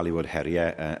bod dal I fod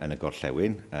heriau yn y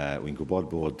gorllewin. Wy'n gwybod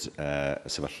bod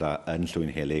sefyllfa yn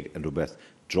Llwynhelig yn rhywbeth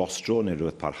drostro neu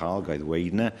rhywbeth parhaol gael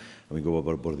ddweud yna. Wy'n gwybod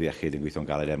bod Bwrdd Iechyd yn gweithio'n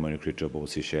galed mwyn recrwtio bobl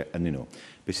sydd eisiau ynyn nhw.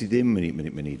 Beth sydd ddim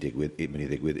yn ei ddigwydd, i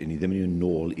ni ddim yn ei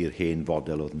nôl i'r hen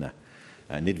fodel oedd yna.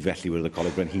 Nid felly wedi y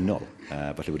Coleg Brenhinol.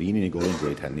 Felly bod un unigolyn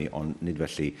dweud hynny, ond nid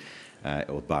felly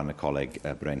oedd barn y Coleg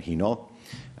Brenhinol.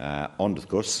 Ond wrth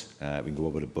gwrs, fi'n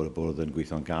gwybod bod y bwrdd yn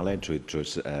gweithio'n galed hefyd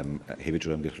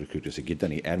trwy'r ymgyrch recrwtio sydd gyda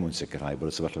ni mwyn sicrhau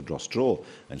bod y sefyllfa dros dro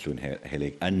yn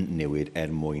Llwynhelig yn newid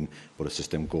mwyn bod y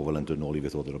system gofal yn dod nôl I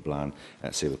beth oedd o'r blaen,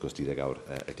 sef wrth gwrs 12 awr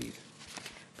y dydd.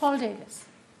 Paul Davies.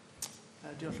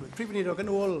 Diolch. Prif Weinidog,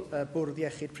 yn ôl Bwrdd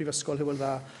Iechyd Prifysgol Hywel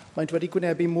Dda, maent wedi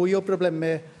gwynebu mwy o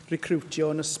broblemau recrwtio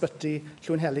yn Ysbyty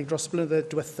Llwynhelig dros blynyddoedd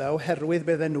diwethaf oherwydd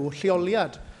bydden nhw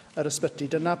lleoliad yr ysbyty.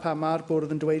 Dyna pa mae'r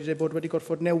bwrdd yn dweud bod wedi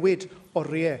gorfod newid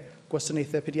oriau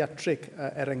gwasanaethau pediatric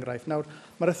enghraifft. Nawr,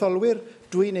 mae'r etholwyr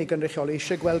dwi'n ei gynrychioli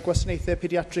eisiau gweld gwasanaethau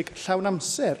pediatric llawn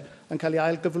amser yn cael ei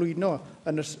ail gyflwyno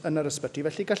yn yr ysbyty.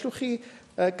 Felly gallwch chi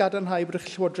gadarnhau bod eich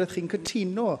llywodraeth chi'n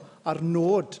cytuno ar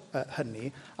nod hynny,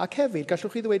 ac hefyd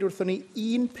gallwch chi ddweud wrthon ni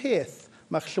un peth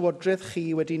mae Llywodraeth chi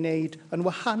wedi wneud yn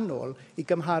wahanol i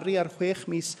gymharu ar 6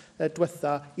 mis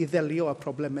diwetha i ddelio â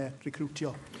problemau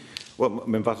recrwtio? Wel,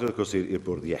 mae'n fater wrth gwrs i'r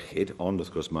bwrdd iechyd, ond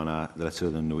wrth gwrs mae yna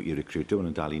ddyletswydd yn nhw i recrwtio,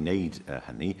 maen nhw'n dal i wneud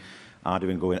hynny. A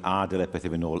dylai gofyn, a dylai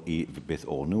pethau fynd ôl i beth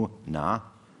o'n nhw? Na,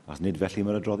 as nid felly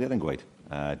mae'r adroddiad yn gweud.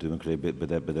 Dwi'n credu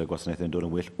byddai'r gwasanaethau yn dod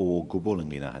yn well o gwbl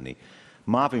ynglyn â hynny.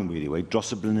 Mae fi'n wedi dweud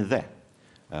dros y blynydde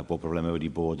bod problemau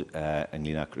wedi bod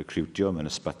ynglyn â recrwtio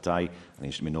mewn ysbytau, a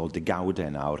ni'n mynd ôl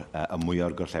degawdau nawr, y mwyaf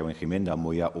o'r gorllewin chi'n mynd, a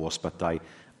mwyaf o ysbytau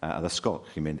addysgol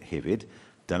chi'n mynd hefyd.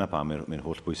 Dyna pam mae'n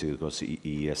holl bwysig wrth gwrs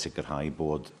i sicrhau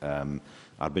bod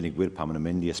arbenigwyr pan maen nhw'n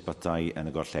mynd i ysbytau yn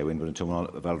y gorllewin bod yn teimlo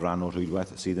fel rhan o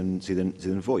rhwydwaith sydd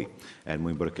yn fwy,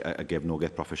 mwyn bod y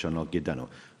gefnogaeth proffesiynol gyda nhw.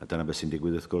 A dyna beth sy'n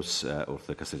digwydd wrth gwrs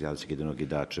wrth y cysylltiadau sydd gyda nhw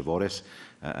gyda Treforys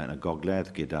yn y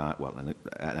gogledd,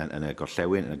 yn y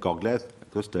gorllewin, yn y gogledd,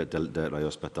 wrth gwrs, rai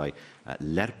o ysbytau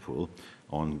Lerpwl,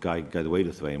 ond gai ddweud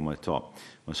wrth fe unwaith to.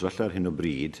 Mae'n sefyllfa ar hyn o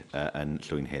bryd yn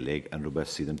Llwynhelig yn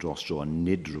rhywbeth sydd yn dros dro, a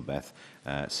nid rhywbeth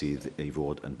sydd ei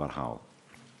fod yn barhaol.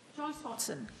 Joyce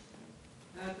Watson.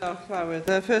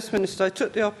 First Minister, I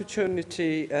took the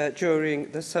opportunity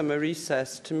during the summer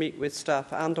recess to meet with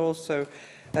staff and also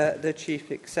the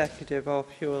Chief Executive of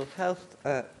Huel Health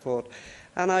Board,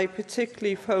 and I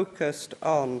particularly focused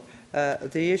on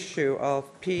the issue of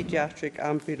paediatric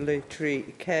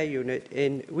ambulatory care unit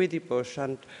in Wedi'u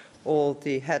and all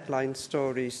the headline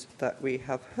stories that we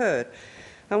have heard.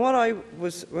 And what I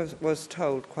was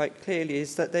told quite clearly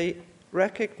is that they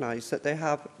recognise that they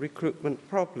have recruitment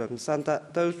problems and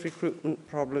that those recruitment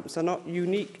problems are not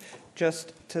unique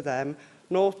just to them,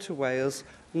 nor to Wales,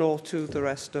 nor to the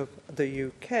rest of the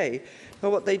UK. But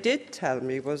what they did tell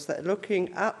me was that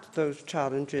looking at those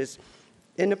challenges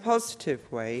in a positive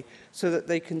way so that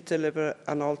they can deliver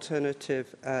an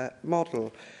alternative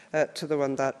model to the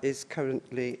one that is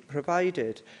currently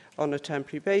provided on a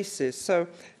temporary basis. So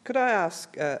could I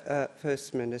ask,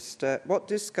 First Minister, what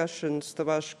discussions the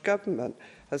Welsh Government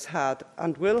has had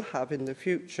and will have in the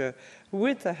future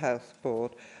with the Health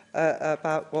Board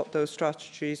about what those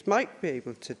strategies might be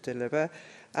able to deliver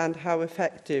and how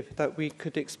effective that we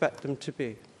could expect them to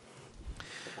be?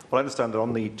 Well, I understand that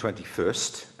on the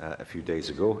 21st, a few days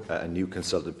ago, a new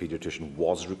consultant paediatrician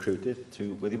was recruited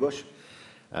to Wedi'u.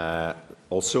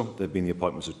 Also, there have been the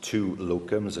appointments of 2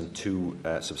 locums and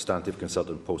 2 substantive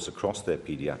consultant posts across their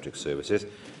paediatric services.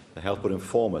 The Health Board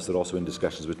inform us they're also in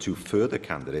discussions with 2 further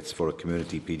candidates for a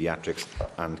community paediatrics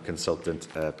and consultant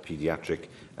paediatric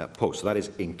post. So that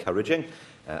is encouraging,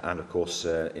 and of course,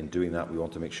 in doing that, we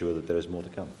want to make sure that there is more to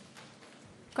come.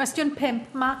 Question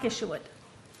 5, Mark Isherwood.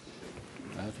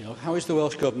 How is the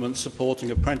Welsh Government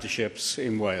supporting apprenticeships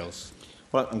in Wales?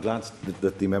 Well, I'm glad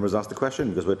that the members asked the question,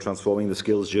 because we're transforming the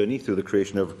skills journey through the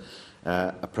creation of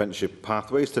apprenticeship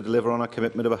pathways to deliver on our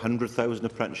commitment of 100,000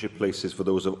 apprenticeship places for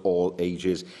those of all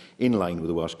ages, in line with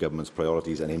the Welsh Government's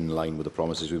priorities and in line with the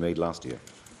promises we made last year.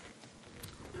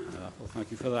 Well,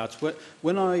 thank you for that.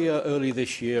 When I earlier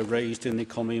this year raised in the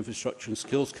Economy, Infrastructure and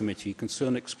Skills Committee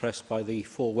concern expressed by the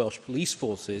 4 Welsh police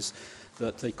forces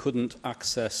that they couldn't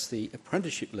access the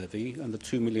apprenticeship levy and the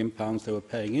 £2 million they were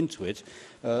paying into it,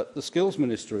 the Skills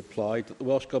Minister replied that the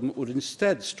Welsh Government would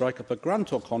instead strike up a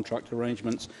grant or contract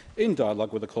arrangements in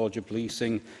dialogue with the College of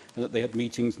Policing, and that they had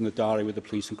meetings in the diary with the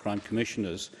Police and Crime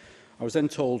Commissioners. I was then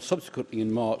told subsequently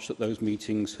in March that those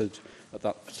meetings had at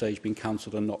that stage been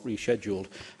cancelled and not rescheduled.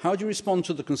 How do you respond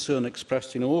to the concern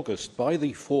expressed in August by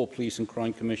the 4 Police and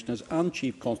Crime Commissioners and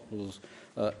Chief Constables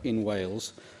in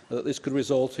Wales that this could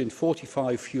result in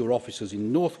 45 fewer officers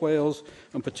in North Wales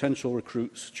and potential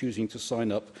recruits choosing to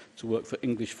sign up to work for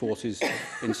English forces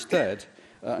instead,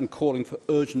 and calling for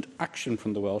urgent action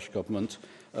from the Welsh Government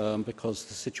because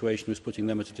the situation was putting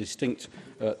them at a distinct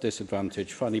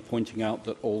disadvantage. Finally, pointing out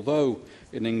that although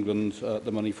in England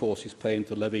the money forces pay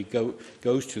into the levy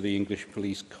goes to the English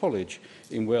Police College,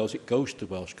 in Wales it goes to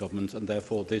the Welsh Government, and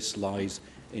therefore this lies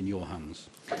in your hands.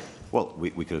 Well, we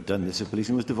could have done this if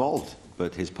policing was devolved,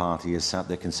 but his party has sat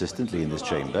there consistently in this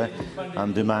chamber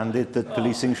and demanded that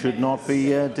policing should not be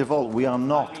devolved. We are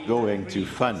not going to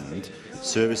fund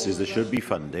services that should be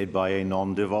funded by a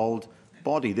non-devolved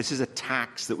body. This is a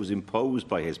tax that was imposed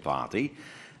by his party,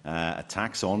 a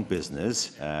tax on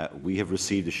business. We have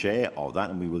received a share of that,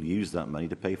 and we will use that money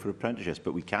to pay for apprenticeships,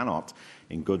 but we cannot,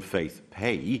 in good faith,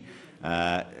 pay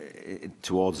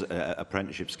towards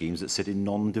apprenticeship schemes that sit in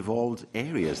non-devolved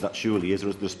areas. That surely is the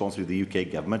responsibility of the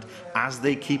UK Government, as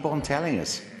they keep on telling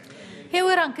us.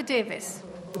 Hyw'r Anca Davies.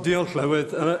 Diolch,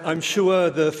 Llywydd. I'm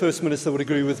sure the First Minister would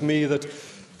agree with me that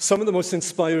Some of the most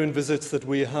inspiring visits that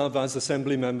we have as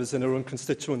Assembly members in our own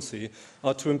constituency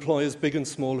are to employers big and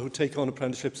small who take on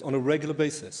apprenticeships on a regular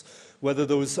basis, whether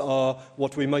those are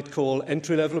what we might call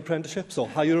entry-level apprenticeships or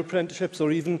higher apprenticeships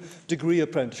or even degree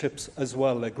apprenticeships as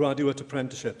well, like graduate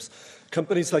apprenticeships.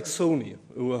 Companies like Sony,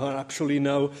 who are actually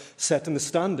now setting the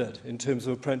standard in terms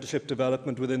of apprenticeship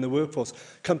development within the workforce.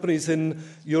 Companies in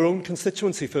your own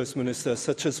constituency, First Minister,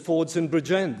 such as Ford's in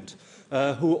Bridgend,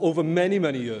 who over many,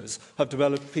 many years have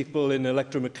developed people in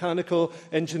electromechanical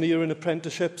engineering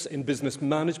apprenticeships, in business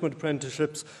management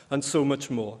apprenticeships, and so much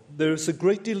more. There is a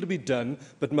great deal to be done,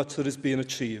 but much that is being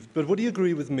achieved. But would you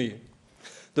agree with me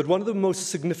that one of the most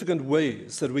significant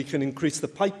ways that we can increase the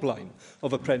pipeline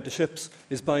of apprenticeships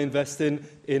is by investing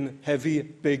in heavy,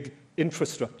 big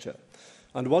infrastructure?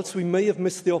 And whilst we may have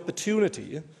missed the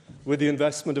opportunity with the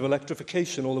investment of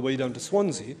electrification all the way down to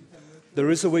Swansea, there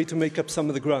is a way to make up some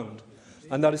of the ground.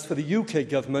 And that is for the UK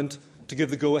government to give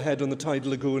the go-ahead on the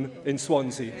tidal lagoon in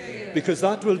Swansea, because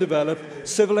that will develop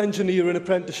civil engineering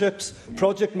apprenticeships,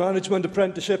 project management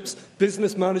apprenticeships,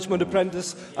 business management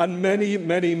apprentice, and many,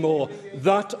 many more.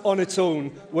 That on its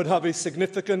own would have a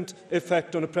significant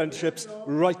effect on apprenticeships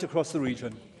right across the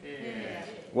region.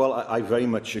 Well, I very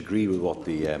much agree with what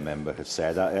the member has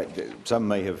said. Some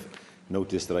may have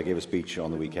noticed that I gave a speech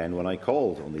on the weekend when I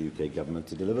called on the UK government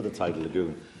to deliver the tidal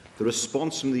lagoon. The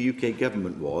response from the UK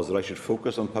government was that I should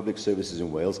focus on public services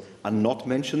in Wales and not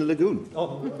mention the lagoon.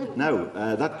 Now,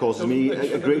 that causes me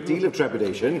a great deal of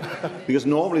trepidation, because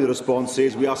normally the response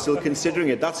is we are still considering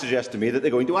it. That suggests to me that they're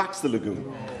going to axe the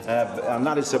lagoon. And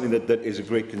that is something that is a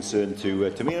great concern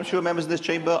to me. I'm sure members in this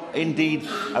chamber, indeed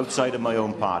outside of my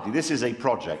own party. This is a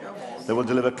project that will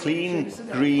deliver clean,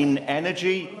 green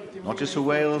energy, not just for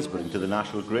Wales, but into the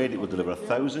national grid. It will deliver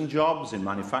 1,000 jobs in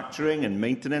manufacturing and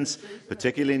maintenance,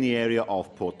 particularly in the area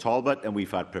of Port Talbot. And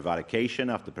we've had prevarication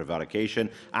after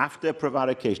prevarication after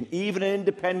prevarication, even an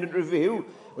independent review,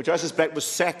 which I suspect was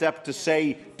set up to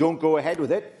say, don't go ahead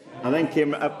with it, and then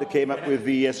came up with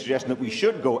the suggestion that we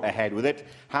should go ahead with it,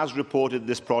 has reported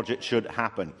this project should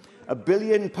happen. £1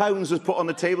 billion was put on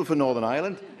the table for Northern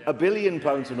Ireland. £1 billion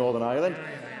for Northern Ireland.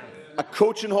 A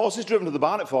coach and horses driven to the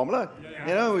Barnet formula.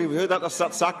 You know, we've heard that,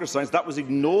 that's sacrosanct. That was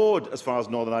ignored as far as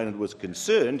Northern Ireland was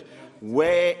concerned.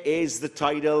 Where is the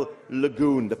tidal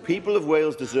lagoon? The people of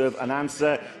Wales deserve an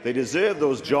answer. They deserve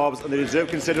those jobs, and they deserve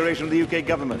consideration of the UK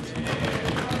government.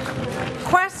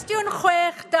 Cwestiwn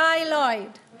 6-2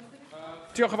 Lloyd.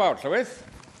 Diolch yn fawr, Llywydd.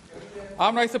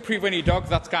 Am wnaeth y prif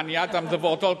weinidog ddatganiad am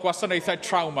ddyfodol gwasanaethau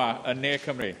trawma yn Ne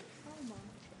Cymru?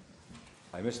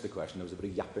 I missed the question. There was a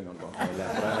bit of yapping on my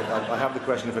left. I have the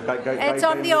question. It's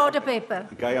on the order paper.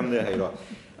 Gai am ddehiro.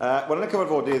 Wel, yn y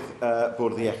cyfarfodydd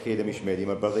Bwrdd Iechyd ym mis Medi,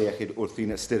 mae Bwrdd Iechyd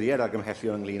wrthi'n ystyried ar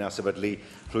gymhellion ynglyn â sefydlu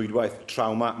rhwydwaith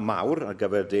trawma mawr ar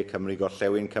gyfer De Cymru,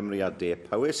 Gorllewin Cymru a De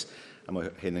Powys. A mae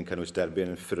hyn yn cynnwys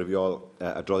derbyn yn ffurfiol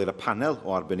adroddiad y panel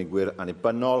o arbenigwyr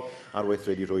annibynnol ar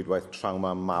weithredu rhwydwaith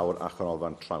trawma mawr a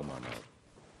chanolfan trawma mawr.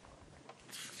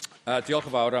 Diolch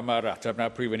yn fawr am yr ateb na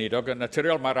prif weinidog. Yn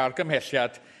naturiol mae'r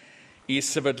argymhelliad i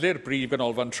sefydlu'r brif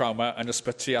ganolfan trawma yn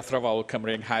ysbyty a thrafawl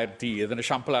Cymru yng Nghaerdydd yn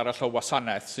esiampl arall o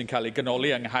wasanaeth sy'n cael ei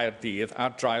gynoli yng Nghaerdydd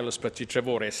ar draul ysbyty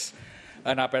Treforys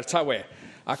yn Abertawe.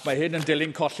 Ac mae hyn yn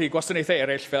dilyn colli gwasanaethau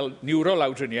eraill fel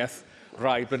niwrolawdriniaeth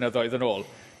rai blynyddoedd yn ôl.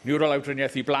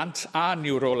 Niwrolawdriniaeth i blant a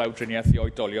niwrolawdriniaeth i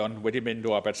oedolion wedi mynd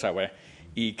o Abertawe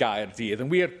i Gaerdydd.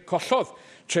 Yn wir, collodd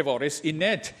Treforys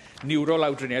uned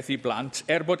niwrolawdriniaeth i blant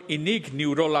bod unig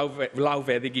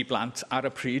niwrolawfeddig i blant ar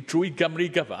y pryd drwy Gymru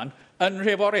gyfan yn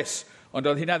Treforys. Ond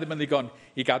oedd hynna ddim yn ddigon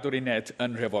i gadw'r uned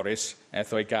yn Treforys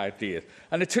o'i Gaerdydd.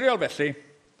 Yn naturiol felly,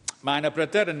 mae yna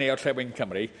bryder yn Ne Orllewin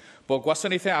Cymru bod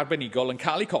gwasanaethau arbenigol yn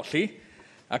cael eu colli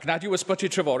ac nad yw ysbyty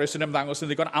Treforys yn ymddangos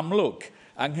yn ddigon amlwg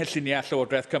yng nghynlluniau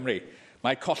Llywodraeth Cymru.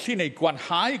 Mae colli neu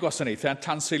gwanhau gwasanaethau yn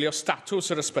tanseilio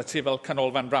statws yr ysbyty fel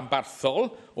canolfan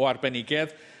ranbarthol o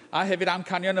arbenigedd a hefyd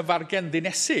amcanion y fargen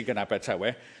ddinesig yn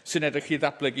Abertawe sy'n edrych i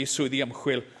ddatblygu swyddi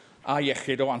ymchwil a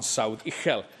iechyd o ansawdd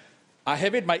uchel. A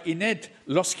hefyd mae uned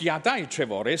losgiadau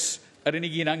Treforys yr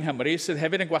unig un yng Nghymru sydd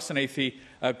hefyd yn gwasanaethu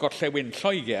Gorllewin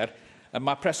Lloegr.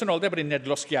 Mae presenoldeb yr uned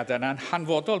losgiadau yna'n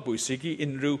hanfodol bwysig i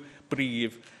unrhyw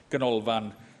brif ganolfan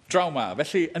trawma.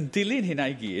 Felly, yn dilyn hynna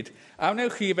i gyd,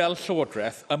 awnewch chi fel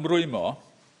Llywodraeth ymrwymo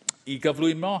i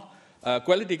gyflwymo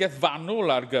gweledigaeth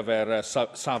fanwl ar gyfer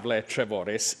safle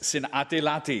Treforys sy'n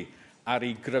adeiladu ar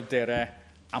ei gryfderau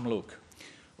amlwg.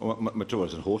 Mae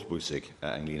Treforys yn holl bwysig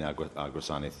ynglyn â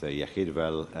gwasanaeth iechyd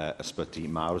fel ysbyty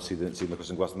mawr sydd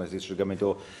yn gwasanaethu trwy gymaint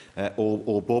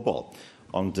o bobl.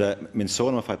 Ond mae'n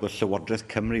sôn am y ffaith bod Llywodraeth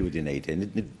Cymru wedi wneud hyn,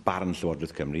 nid barn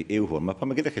Llywodraeth Cymru yw hwn. Mae pan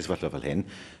mae gyda chi sefyllfa fel hyn,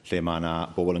 lle mae yna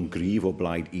bobl yn gryf o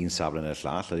blaid un safle neu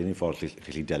llall, a un ffordd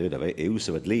chi delio â fe yw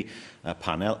sefydlu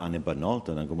panel annibynnol,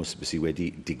 dyna'n gwmws beth sydd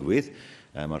wedi digwydd.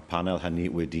 Mae'r panel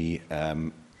hynny wedi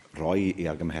roi ei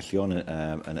argymhellion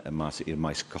i'r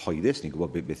maes cyhoeddus. Ni'n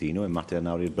gwybod beth un nhw, yn mater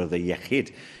nawr i'r byrdde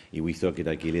iechyd i weithio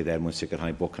gyda'i gilydd mwyn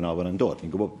sicrhau bod canolfan yn dod.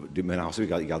 Ni'n gwybod, mae'n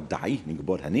amhosib i gael dau, ni'n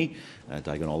gwybod hynny,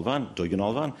 dwy ganolfan,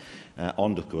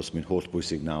 ond wrth gwrs mae'n holl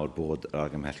bwysig nawr bod yr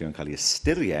argymhellion yn cael ei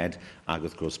ystyried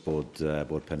ac wrth gwrs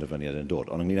bod penderfyniad yn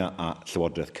dod. Ond ynglyn â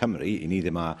Llywodraeth Cymru, i ni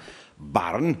ddim â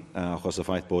barn, achos y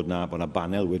ffaith bod yna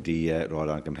banel wedi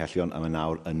roi'r argymhellion am y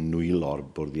nawr yn nwylo'r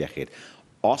bwrdd iechyd.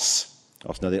 Os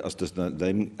does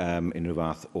ddim unrhyw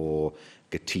fath o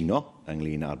gytuno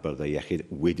ynglyn â'r byrdde iechyd,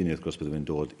 wedyn wrth gwrs byddwn yn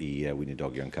dod i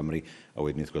weinidogion Cymru, a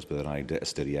wedyn wrth gwrs byddwn rhaid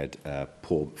ystyried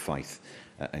pob ffaith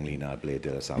ynglyn â'r ble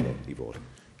dy'r safle i fod.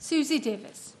 Susie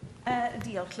Davis.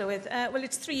 Diolch, Llywydd. Well,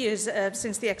 it's 3 years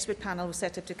since the expert panel was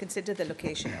set up to consider the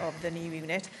location of the new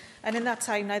unit, and in that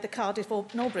time neither Cardiff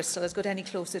nor Bristol has got any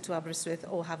closer to Aberystwyth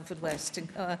or Haverfordwest,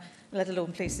 let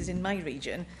alone places in my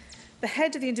region. The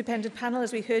head of the independent panel,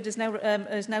 as we heard, is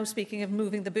now speaking of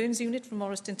moving the Burns unit from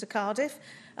Morriston to Cardiff,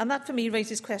 and that for me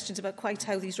raises questions about quite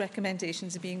how these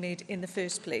recommendations are being made in the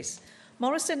first place.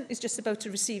 Morriston is just about to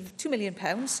receive £2 million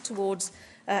towards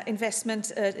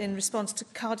investment in response to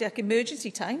cardiac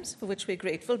emergency times, for which we're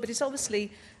grateful, but it's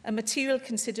obviously a material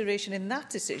consideration in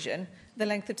that decision, the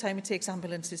length of time it takes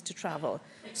ambulances to travel.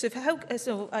 So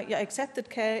I accept that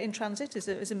care in transit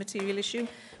is a material issue,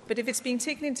 but if it's being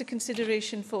taken into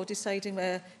consideration for deciding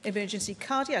where emergency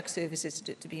cardiac services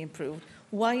to be improved,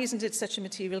 why isn't it such a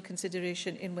material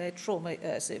consideration in where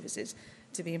trauma services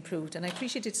to be improved? And I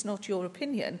appreciate it's not your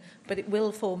opinion, but it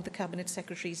will form the Cabinet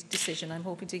Secretary's decision. I'm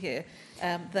hoping to hear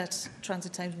that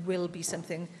transit times will be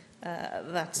something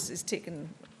that is taken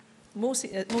more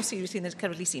seriously than it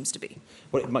currently seems to be.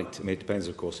 Well, it might. I mean, it depends,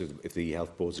 of course, if the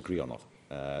health boards agree or not.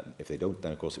 If they don't,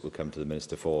 then, of course, it will come to the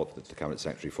Minister the Cabinet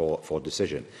Secretary for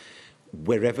decision.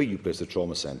 Wherever you place the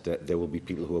trauma centre, there will be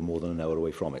people who are more than an hour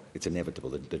away from it. It's inevitable.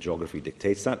 The geography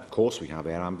dictates that. Of course, we have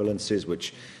air ambulances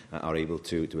which are able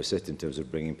to assist in terms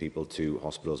of bringing people to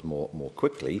hospitals more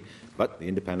quickly. But the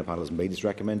independent panel has made its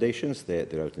recommendations.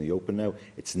 They're out in the open now.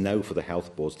 It's now for the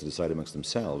health boards to decide amongst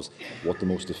themselves what the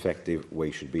most effective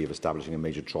way should be of establishing a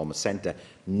major trauma centre.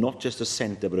 Not just a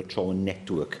centre, but a trauma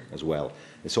network as well.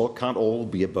 It can't all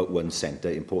be about one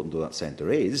centre, important though that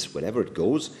centre is, wherever it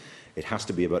goes. It has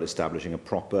to be about establishing a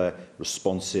proper,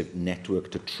 responsive network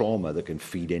to trauma that can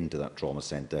feed into that trauma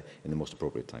centre in the most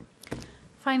appropriate time.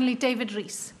 Finally, David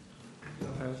Rees.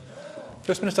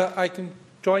 First Minister, I can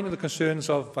join in the concerns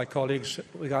of my colleagues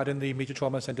regarding the major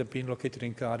trauma centre being located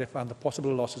in Cardiff and the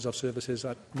possible losses of services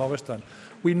at Morriston.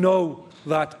 We know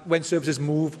that when services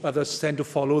move, others tend to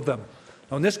follow them.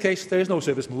 Now, in this case, there is no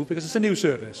service move because it's a new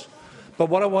service. But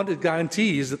what I want to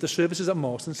guarantee is that the services at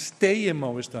Morriston stay in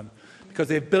Morriston, because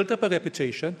they've built up a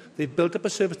reputation, they've built up a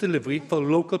service delivery for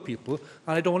local people,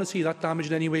 and I don't want to see that damaged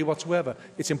in any way whatsoever.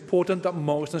 It's important that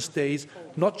Morriston stays,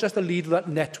 not just the lead of that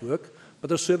network, but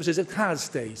the services it has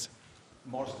stays.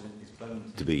 Morriston is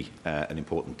bound to be an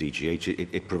important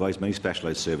DGH. It provides many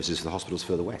specialised services for the hospitals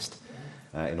further west,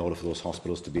 in order for those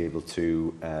hospitals to be able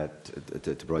to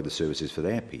provide the services for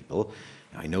their people.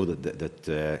 I know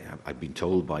that I've been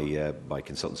told by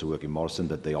consultants who work in Morriston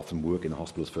that they often work in the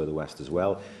hospitals further west as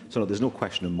well. So no, there's no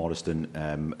question of Morriston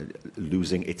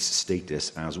losing its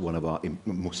status as one of our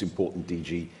most important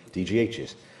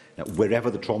DGHs. Now, wherever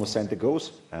the trauma centre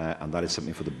goes, and that is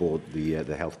something for the board,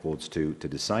 the health boards to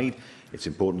decide. It's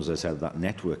important, as I said, that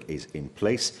network is in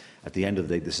place. At the end of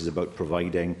the day, this is about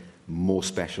providing more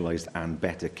specialised and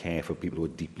better care for people who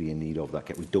are deeply in need of that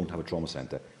care. We don't have a trauma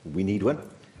centre. We need one.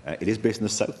 It is based in the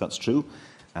south, that's true,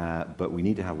 but we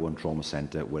need to have one trauma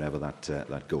centre wherever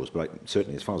that goes. But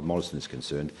certainly, as far as Morriston is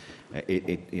concerned,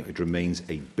 it remains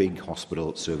a big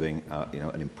hospital serving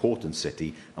an important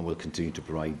city, and will continue to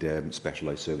provide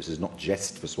specialised services, not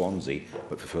just for Swansea,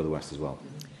 but for further west as well.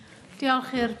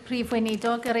 Diolch i'r Prif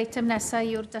Weinidog. Yr eitem nesaf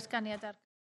yw'r datganiad ar